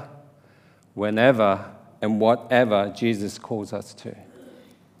wherever, whenever, and whatever Jesus calls us to.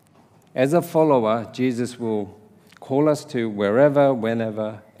 As a follower, Jesus will call us to wherever,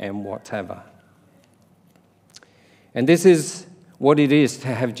 whenever, and whatever. And this is what it is to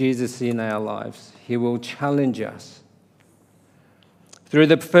have Jesus in our lives. He will challenge us. Through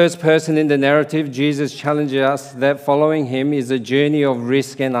the first person in the narrative, Jesus challenges us that following him is a journey of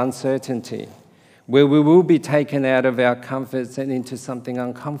risk and uncertainty, where we will be taken out of our comforts and into something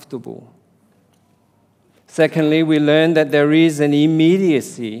uncomfortable. Secondly, we learn that there is an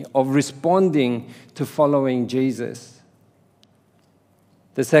immediacy of responding to following Jesus.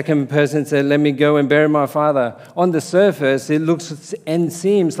 The second person said, let me go and bury my father. On the surface, it looks and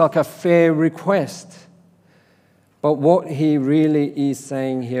seems like a fair request. But what he really is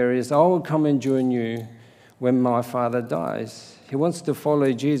saying here is, I will come and join you when my father dies. He wants to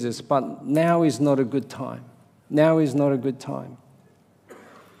follow Jesus, but now is not a good time. Now is not a good time.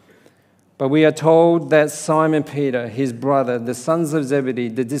 But we are told that Simon Peter, his brother, the sons of Zebedee,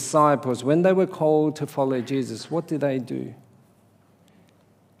 the disciples, when they were called to follow Jesus, what did they do?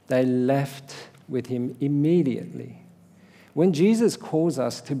 They left with him immediately. When Jesus calls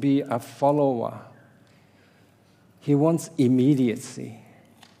us to be a follower, He wants immediacy,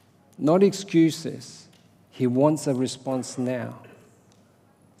 not excuses. He wants a response now.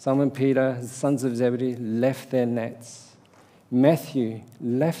 Simon Peter, the sons of Zebedee, left their nets. Matthew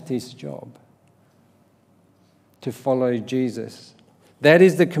left his job to follow Jesus. That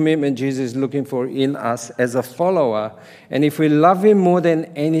is the commitment Jesus is looking for in us as a follower. And if we love him more than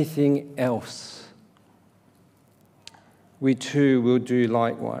anything else, we too will do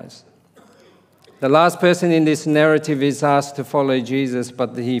likewise. The last person in this narrative is asked to follow Jesus,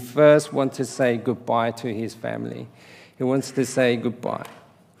 but he first wants to say goodbye to his family. He wants to say goodbye.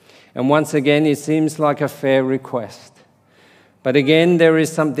 And once again, it seems like a fair request. But again, there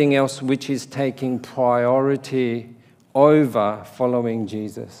is something else which is taking priority over following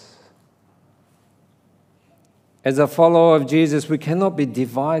Jesus. As a follower of Jesus, we cannot be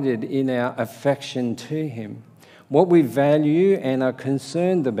divided in our affection to him. What we value and are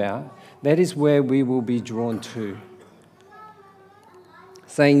concerned about, that is where we will be drawn to.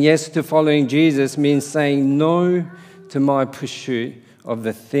 Saying yes to following Jesus means saying no to my pursuit of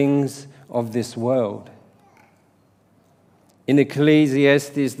the things of this world. In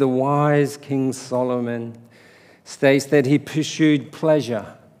Ecclesiastes, the wise King Solomon states that he pursued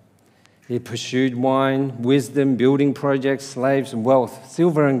pleasure. He pursued wine, wisdom, building projects, slaves, wealth,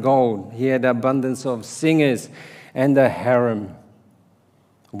 silver and gold. He had abundance of singers and a harem.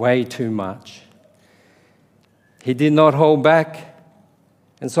 Way too much. He did not hold back.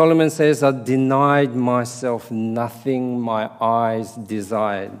 And Solomon says, I denied myself nothing my eyes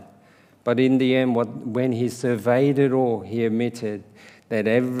desired. But in the end, when he surveyed it all, he admitted that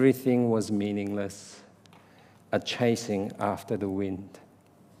everything was meaningless, a chasing after the wind.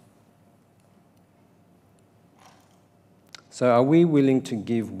 So are we willing to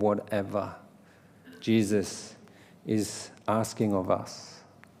give whatever Jesus is asking of us?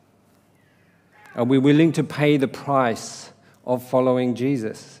 Are we willing to pay the price of following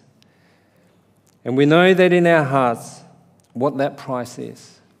Jesus? And we know that in our hearts what that price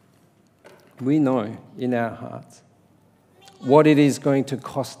is. We know in our hearts what it is going to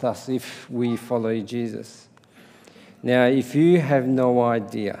cost us if we follow Jesus. Now, if you have no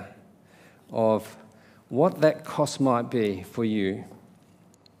idea of what that cost might be for you,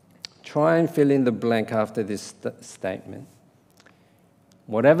 try and fill in the blank after this statement.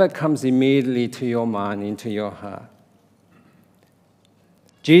 Whatever comes immediately to your mind, into your heart.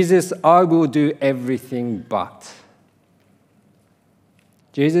 Jesus, I will do everything but.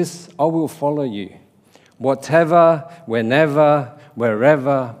 Jesus, I will follow you. Whatever, whenever,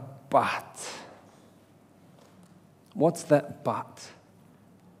 wherever, but. What's that but?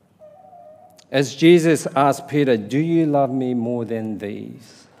 As Jesus asked Peter, do you love me more than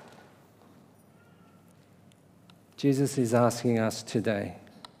these? Jesus is asking us today,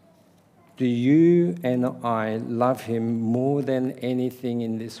 do you and I love him more than anything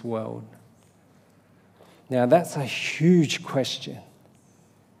in this world? Now, that's a huge question.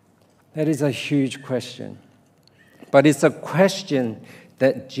 That is a huge question. But it's a question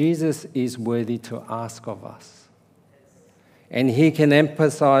that Jesus is worthy to ask of us. And he can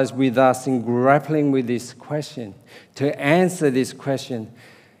empathize with us in grappling with this question. To answer this question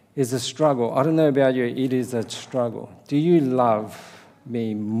is a struggle. I don't know about you, it is a struggle. Do you love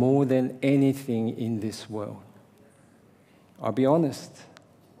me more than anything in this world? I'll be honest,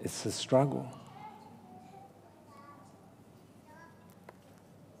 it's a struggle.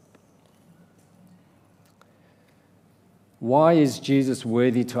 Why is Jesus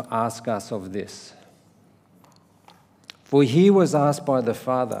worthy to ask us of this? For he was asked by the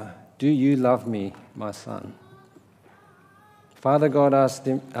Father, do you love me, my son? Father God asked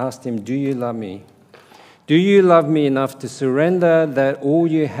him, do you love me? Do you love me enough to surrender that all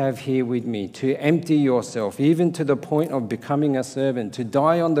you have here with me, to empty yourself, even to the point of becoming a servant, to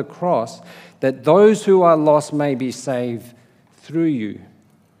die on the cross, that those who are lost may be saved through you?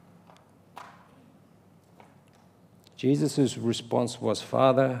 Jesus' response was,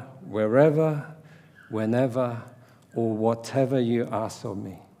 Father, wherever, whenever, or whatever you ask of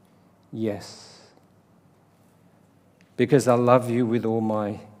me, yes. Because I love you with all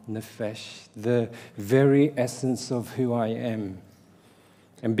my nefesh, the very essence of who I am.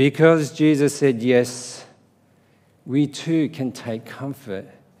 And because Jesus said yes, we too can take comfort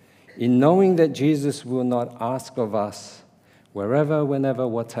in knowing that Jesus will not ask of us wherever, whenever,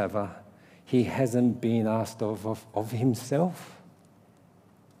 whatever he hasn't been asked of himself.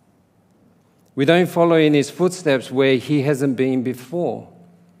 We don't follow in his footsteps where he hasn't been before,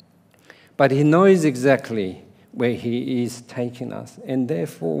 but he knows exactly where he is taking us, and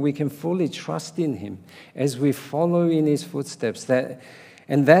therefore we can fully trust in him as we follow in his footsteps,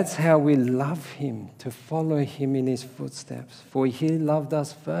 And that's how we love him, to follow him in his footsteps, for he loved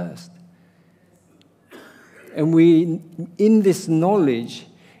us first. And we, in this knowledge,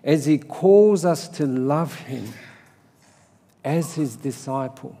 as he calls us to love him as his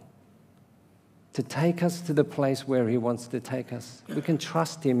disciple, to take us to the place where he wants to take us, we can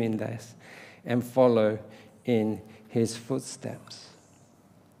trust him in this and follow in his footsteps.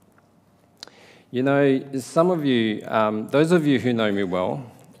 You know, some of you, those of you who know me well,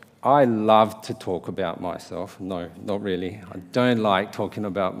 I love to talk about myself. No, not really. I don't like talking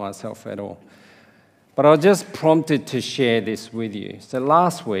about myself at all. But I was just prompted to share this with you. So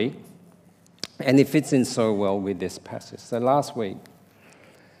last week, and it fits in so well with this passage. So last week,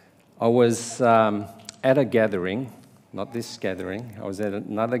 I was at a gathering, not this gathering, I was at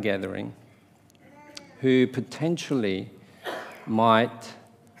another gathering, who potentially might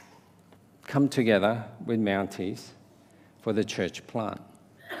come together with Mounties for the church plant.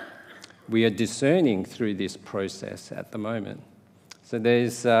 We are discerning through this process at the moment. So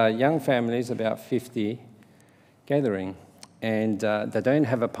there's young families, about 50, gathering, and they don't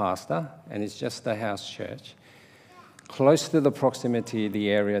have a pastor, and it's just a house church, close to the proximity, the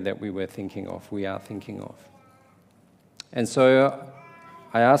area that we are thinking of. And so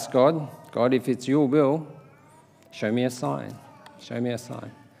I asked God, if it's your will, show me a sign, show me a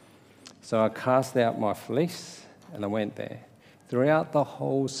sign. So I cast out my fleece and I went there. Throughout the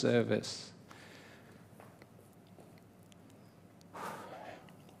whole service,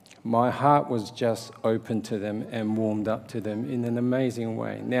 my heart was just open to them and warmed up to them in an amazing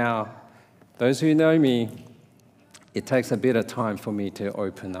way. Now, those who know me, it takes a bit of time for me to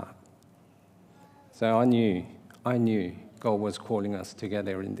open up. So I knew God was calling us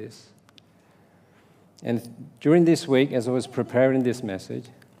together in this. And during this week, as I was preparing this message,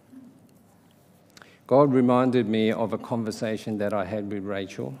 God reminded me of a conversation that I had with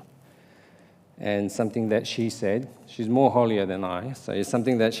Rachel and something that she said. She's more holier than I, so it's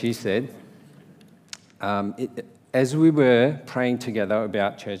something that she said as we were praying together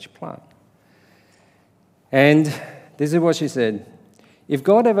about church plant. And this is what she said. If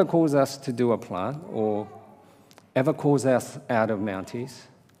God ever calls us to do a plant or ever calls us out of Mounties,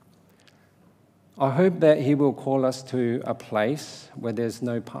 I hope that he will call us to a place where there's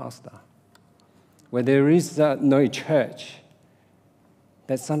no pastor, where there is no church.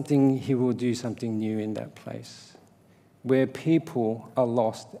 That's something he will do something new in that place, where people are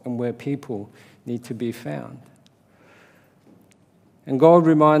lost and where people need to be found. And God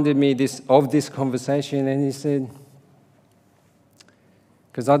reminded me of this conversation, and he said,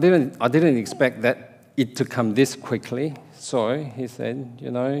 because I didn't expect it to come this quickly. So he said,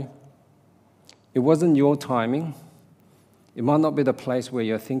 it wasn't your timing. It might not be the place where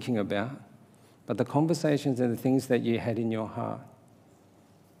you're thinking about, but the conversations and the things that you had in your heart,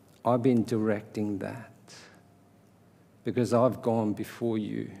 I've been directing that because I've gone before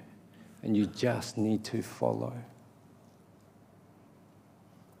you and you just need to follow.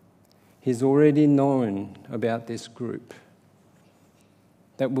 He's already known about this group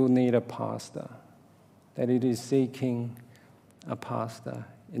that will need a pastor, that it is seeking a pastor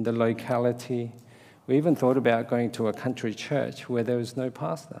in the locality. We even thought about going to a country church where there was no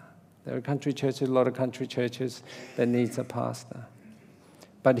pastor. There are country churches, a lot of country churches that needs a pastor.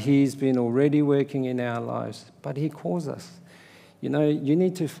 But he's been already working in our lives. But he calls us. You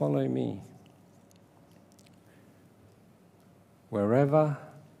need to follow me. Wherever,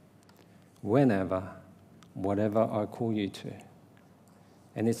 whenever, whatever I call you to.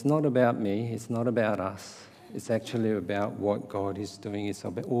 And it's not about me, it's not about us. It's actually about what God is doing. It's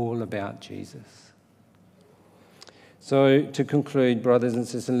all about Jesus. So to conclude, brothers and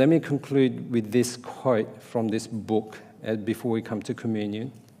sisters, let me conclude with this quote from this book before we come to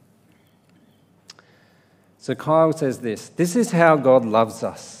communion. So Kyle says this: "This is how God loves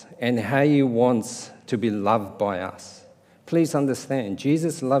us and how he wants to be loved by us. Please understand,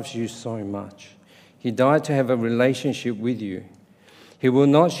 Jesus loves you so much. He died to have a relationship with you. He will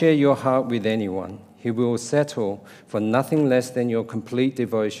not share your heart with anyone. He will settle for nothing less than your complete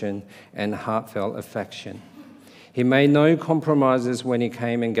devotion and heartfelt affection. He made no compromises when he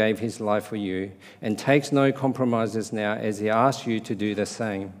came and gave his life for you, and takes no compromises now as he asks you to do the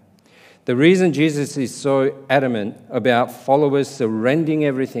same. The reason Jesus is so adamant about followers surrendering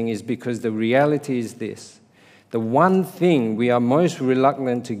everything is because the reality is this: the one thing we are most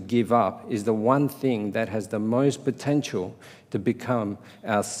reluctant to give up is the one thing that has the most potential to become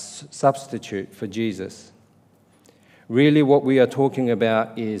our substitute for Jesus. Really, what we are talking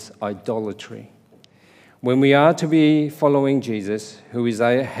about is idolatry. When we are to be following Jesus, who is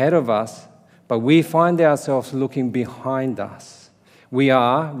ahead of us, but we find ourselves looking behind us, We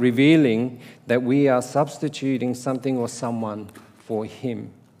are revealing that we are substituting something or someone for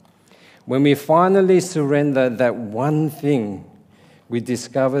Him. When we finally surrender that one thing, we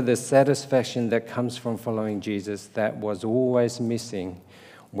discover the satisfaction that comes from following Jesus that was always missing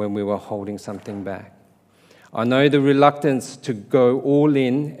when we were holding something back. I know the reluctance to go all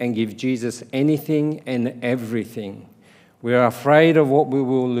in and give Jesus anything and everything. We are afraid of what we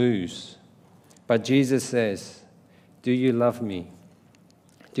will lose. But Jesus says, do you love me?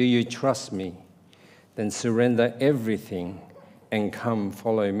 Do you trust me? Then surrender everything and come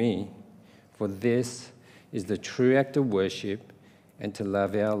follow me. For this is the true act of worship, and to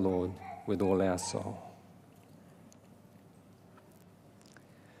love our Lord with all our soul.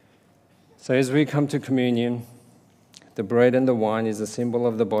 So as we come to communion, the bread and the wine is a symbol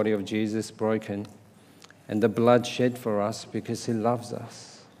of the body of Jesus broken and the blood shed for us because He loves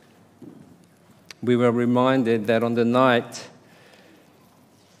us. We were reminded that on the night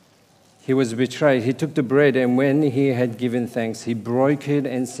He was betrayed, He took the bread, and when He had given thanks, He broke it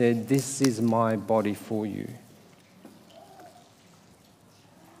and said, "This is my body for you.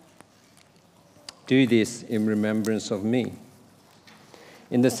 Do this in remembrance of me."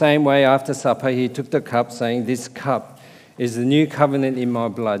 In the same way, after supper, He took the cup, saying, "This cup is the new covenant in my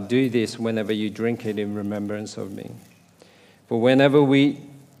blood. Do this whenever you drink it in remembrance of me. For whenever we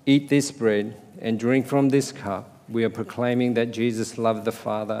eat this bread and drink from this cup, we are proclaiming that Jesus loved the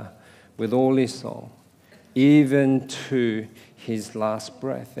Father with all His soul, even to His last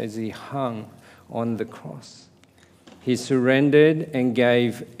breath as He hung on the cross. He surrendered and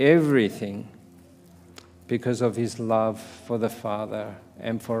gave everything because of His love for the Father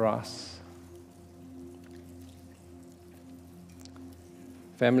and for us.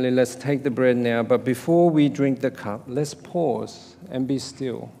 Family, let's take the bread now, but before we drink the cup, let's pause and be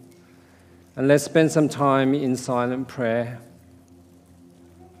still. And let's spend some time in silent prayer.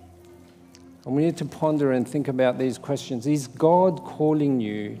 And we need to ponder and think about these questions. Is God calling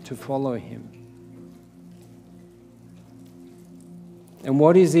you to follow Him? And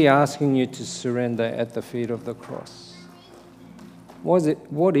what is He asking you to surrender at the feet of the cross?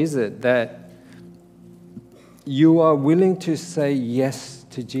 What is it that you are willing to say yes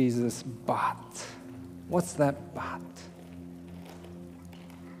to Jesus, but? What's that but?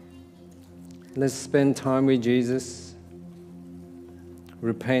 Let's spend time with Jesus.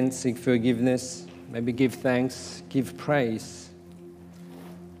 Repent, seek forgiveness, maybe give thanks, give praise,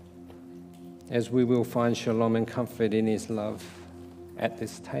 as we will find shalom and comfort in His love at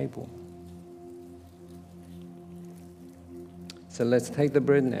this table. So let's take the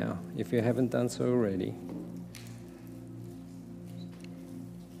bread now, if you haven't done so already.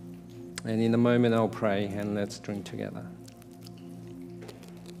 And in a moment I'll pray and let's drink together.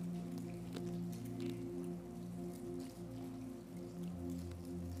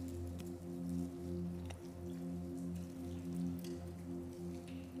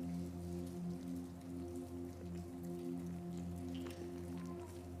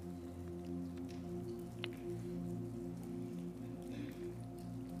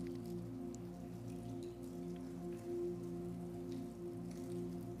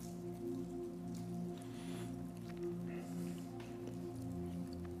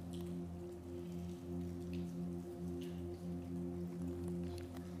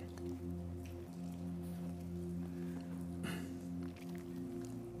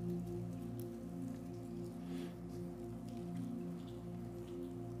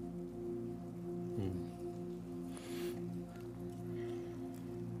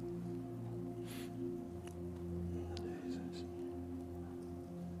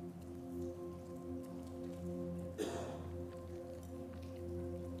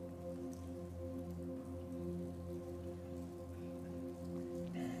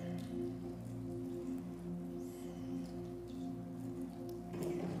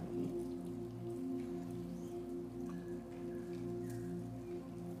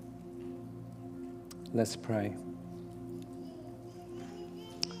 Let's pray.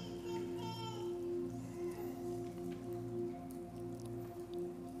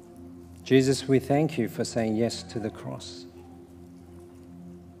 Jesus, we thank you for saying yes to the cross.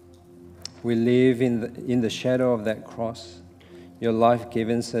 We live in the shadow of that cross, your life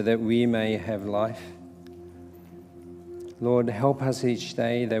given so that we may have life. Lord, help us each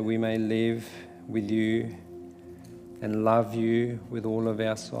day that we may live with you and love you with all of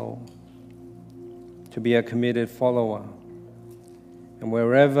our soul, to be a committed follower. And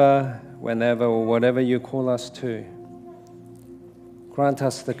wherever, whenever, or whatever you call us to, grant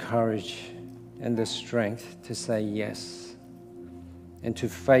us the courage and the strength to say yes and to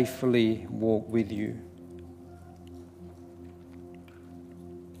faithfully walk with you.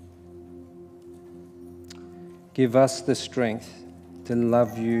 Give us the strength to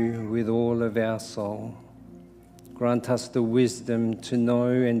love you with all of our soul. Grant us the wisdom to know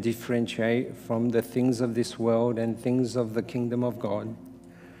and differentiate from the things of this world and things of the kingdom of God.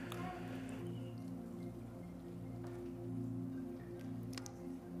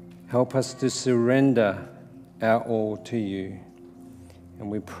 Help us to surrender our all to you. And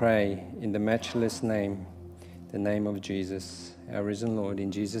we pray in the matchless name, the name of Jesus, our risen Lord.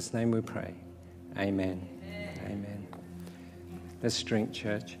 In Jesus' name we pray. Amen. Amen. Let's drink,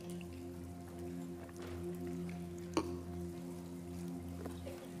 church.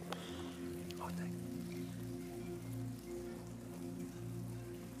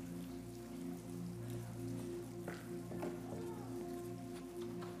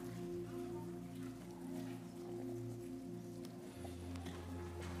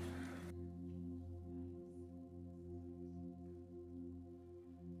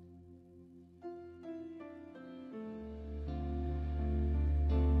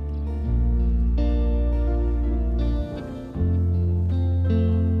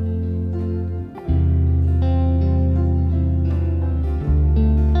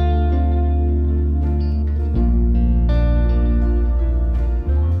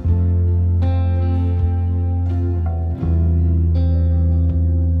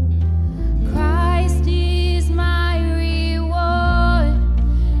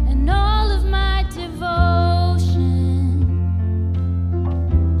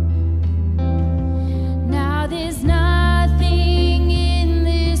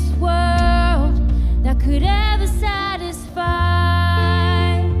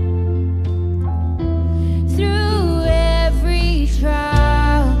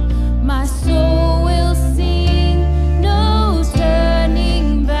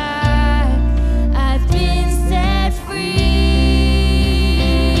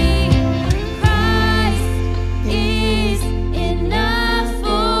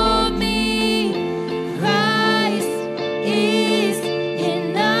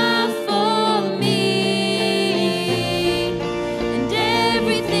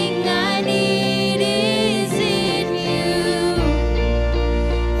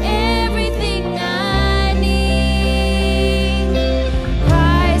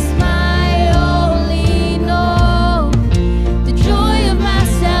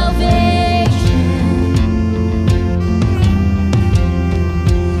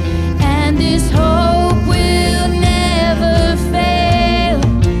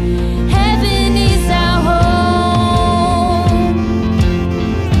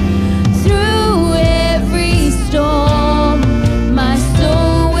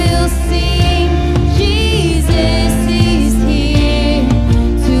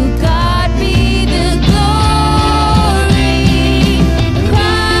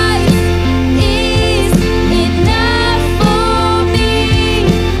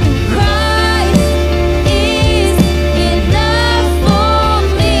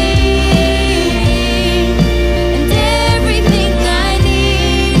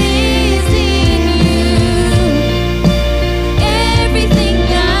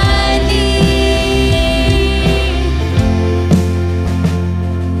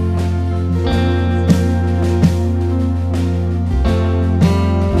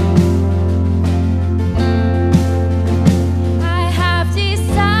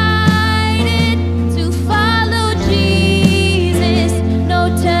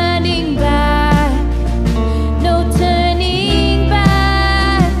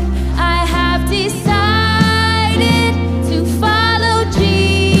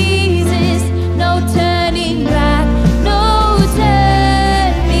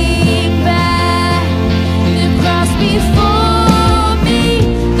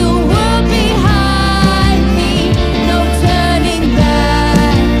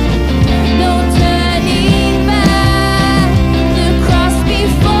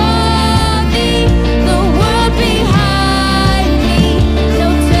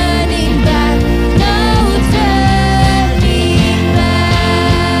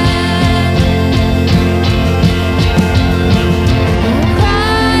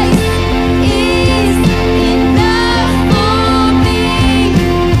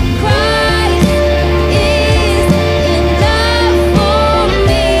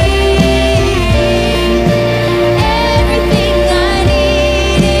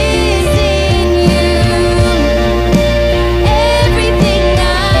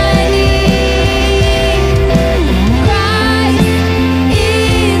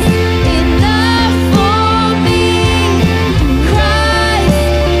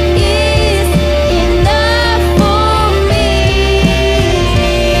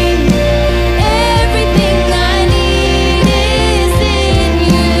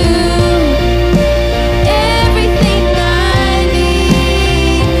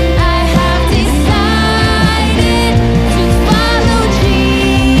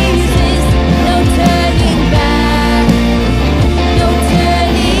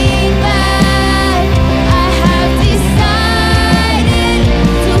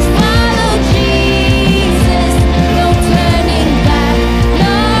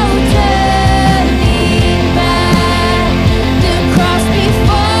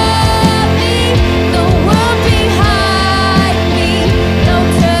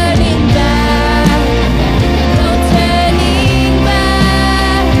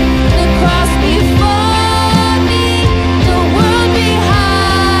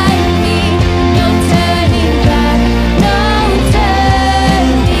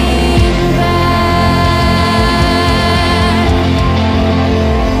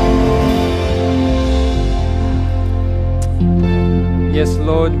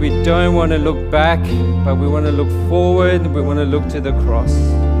 Lord, we don't want to look back, but we want to look forward. We want to look to the cross.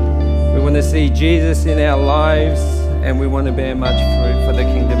 We want to see Jesus in our lives, and we want to bear much fruit for the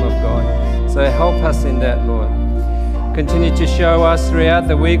kingdom of God. So help us in that, Lord. Continue to show us throughout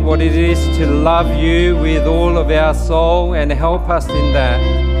the week what it is to love you with all of our soul, and help us in that.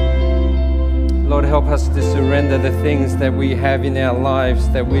 Lord, help us to surrender the things that we have in our lives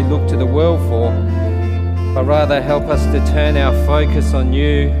that we look to the world for, but rather help us to turn our focus on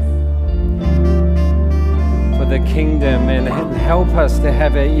you for the kingdom, and help us to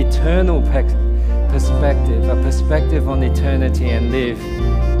have an eternal perspective, a perspective on eternity, and live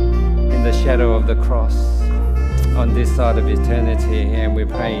in the shadow of the cross on this side of eternity. And we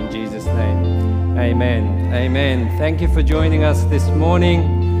pray in Jesus' name. Amen. Amen. Thank you for joining us this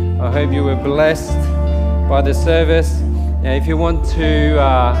morning. I hope you were blessed by the service. Now, if you want to,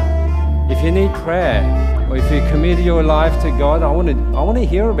 if you need prayer, or if you committed your life to God, I want to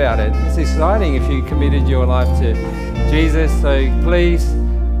hear about it. It's exciting if you committed your life to Jesus. So please,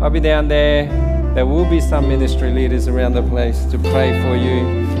 I'll be down there. There will be some ministry leaders around the place to pray for you.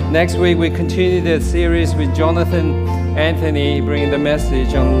 Next week, we continue the series with Jonathan Anthony, bringing the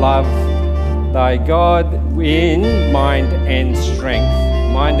message on love thy God in mind and strength.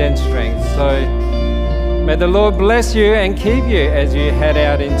 Mind and strength. So may the Lord bless you and keep you as you head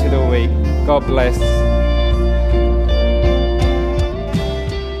out into the week. God bless.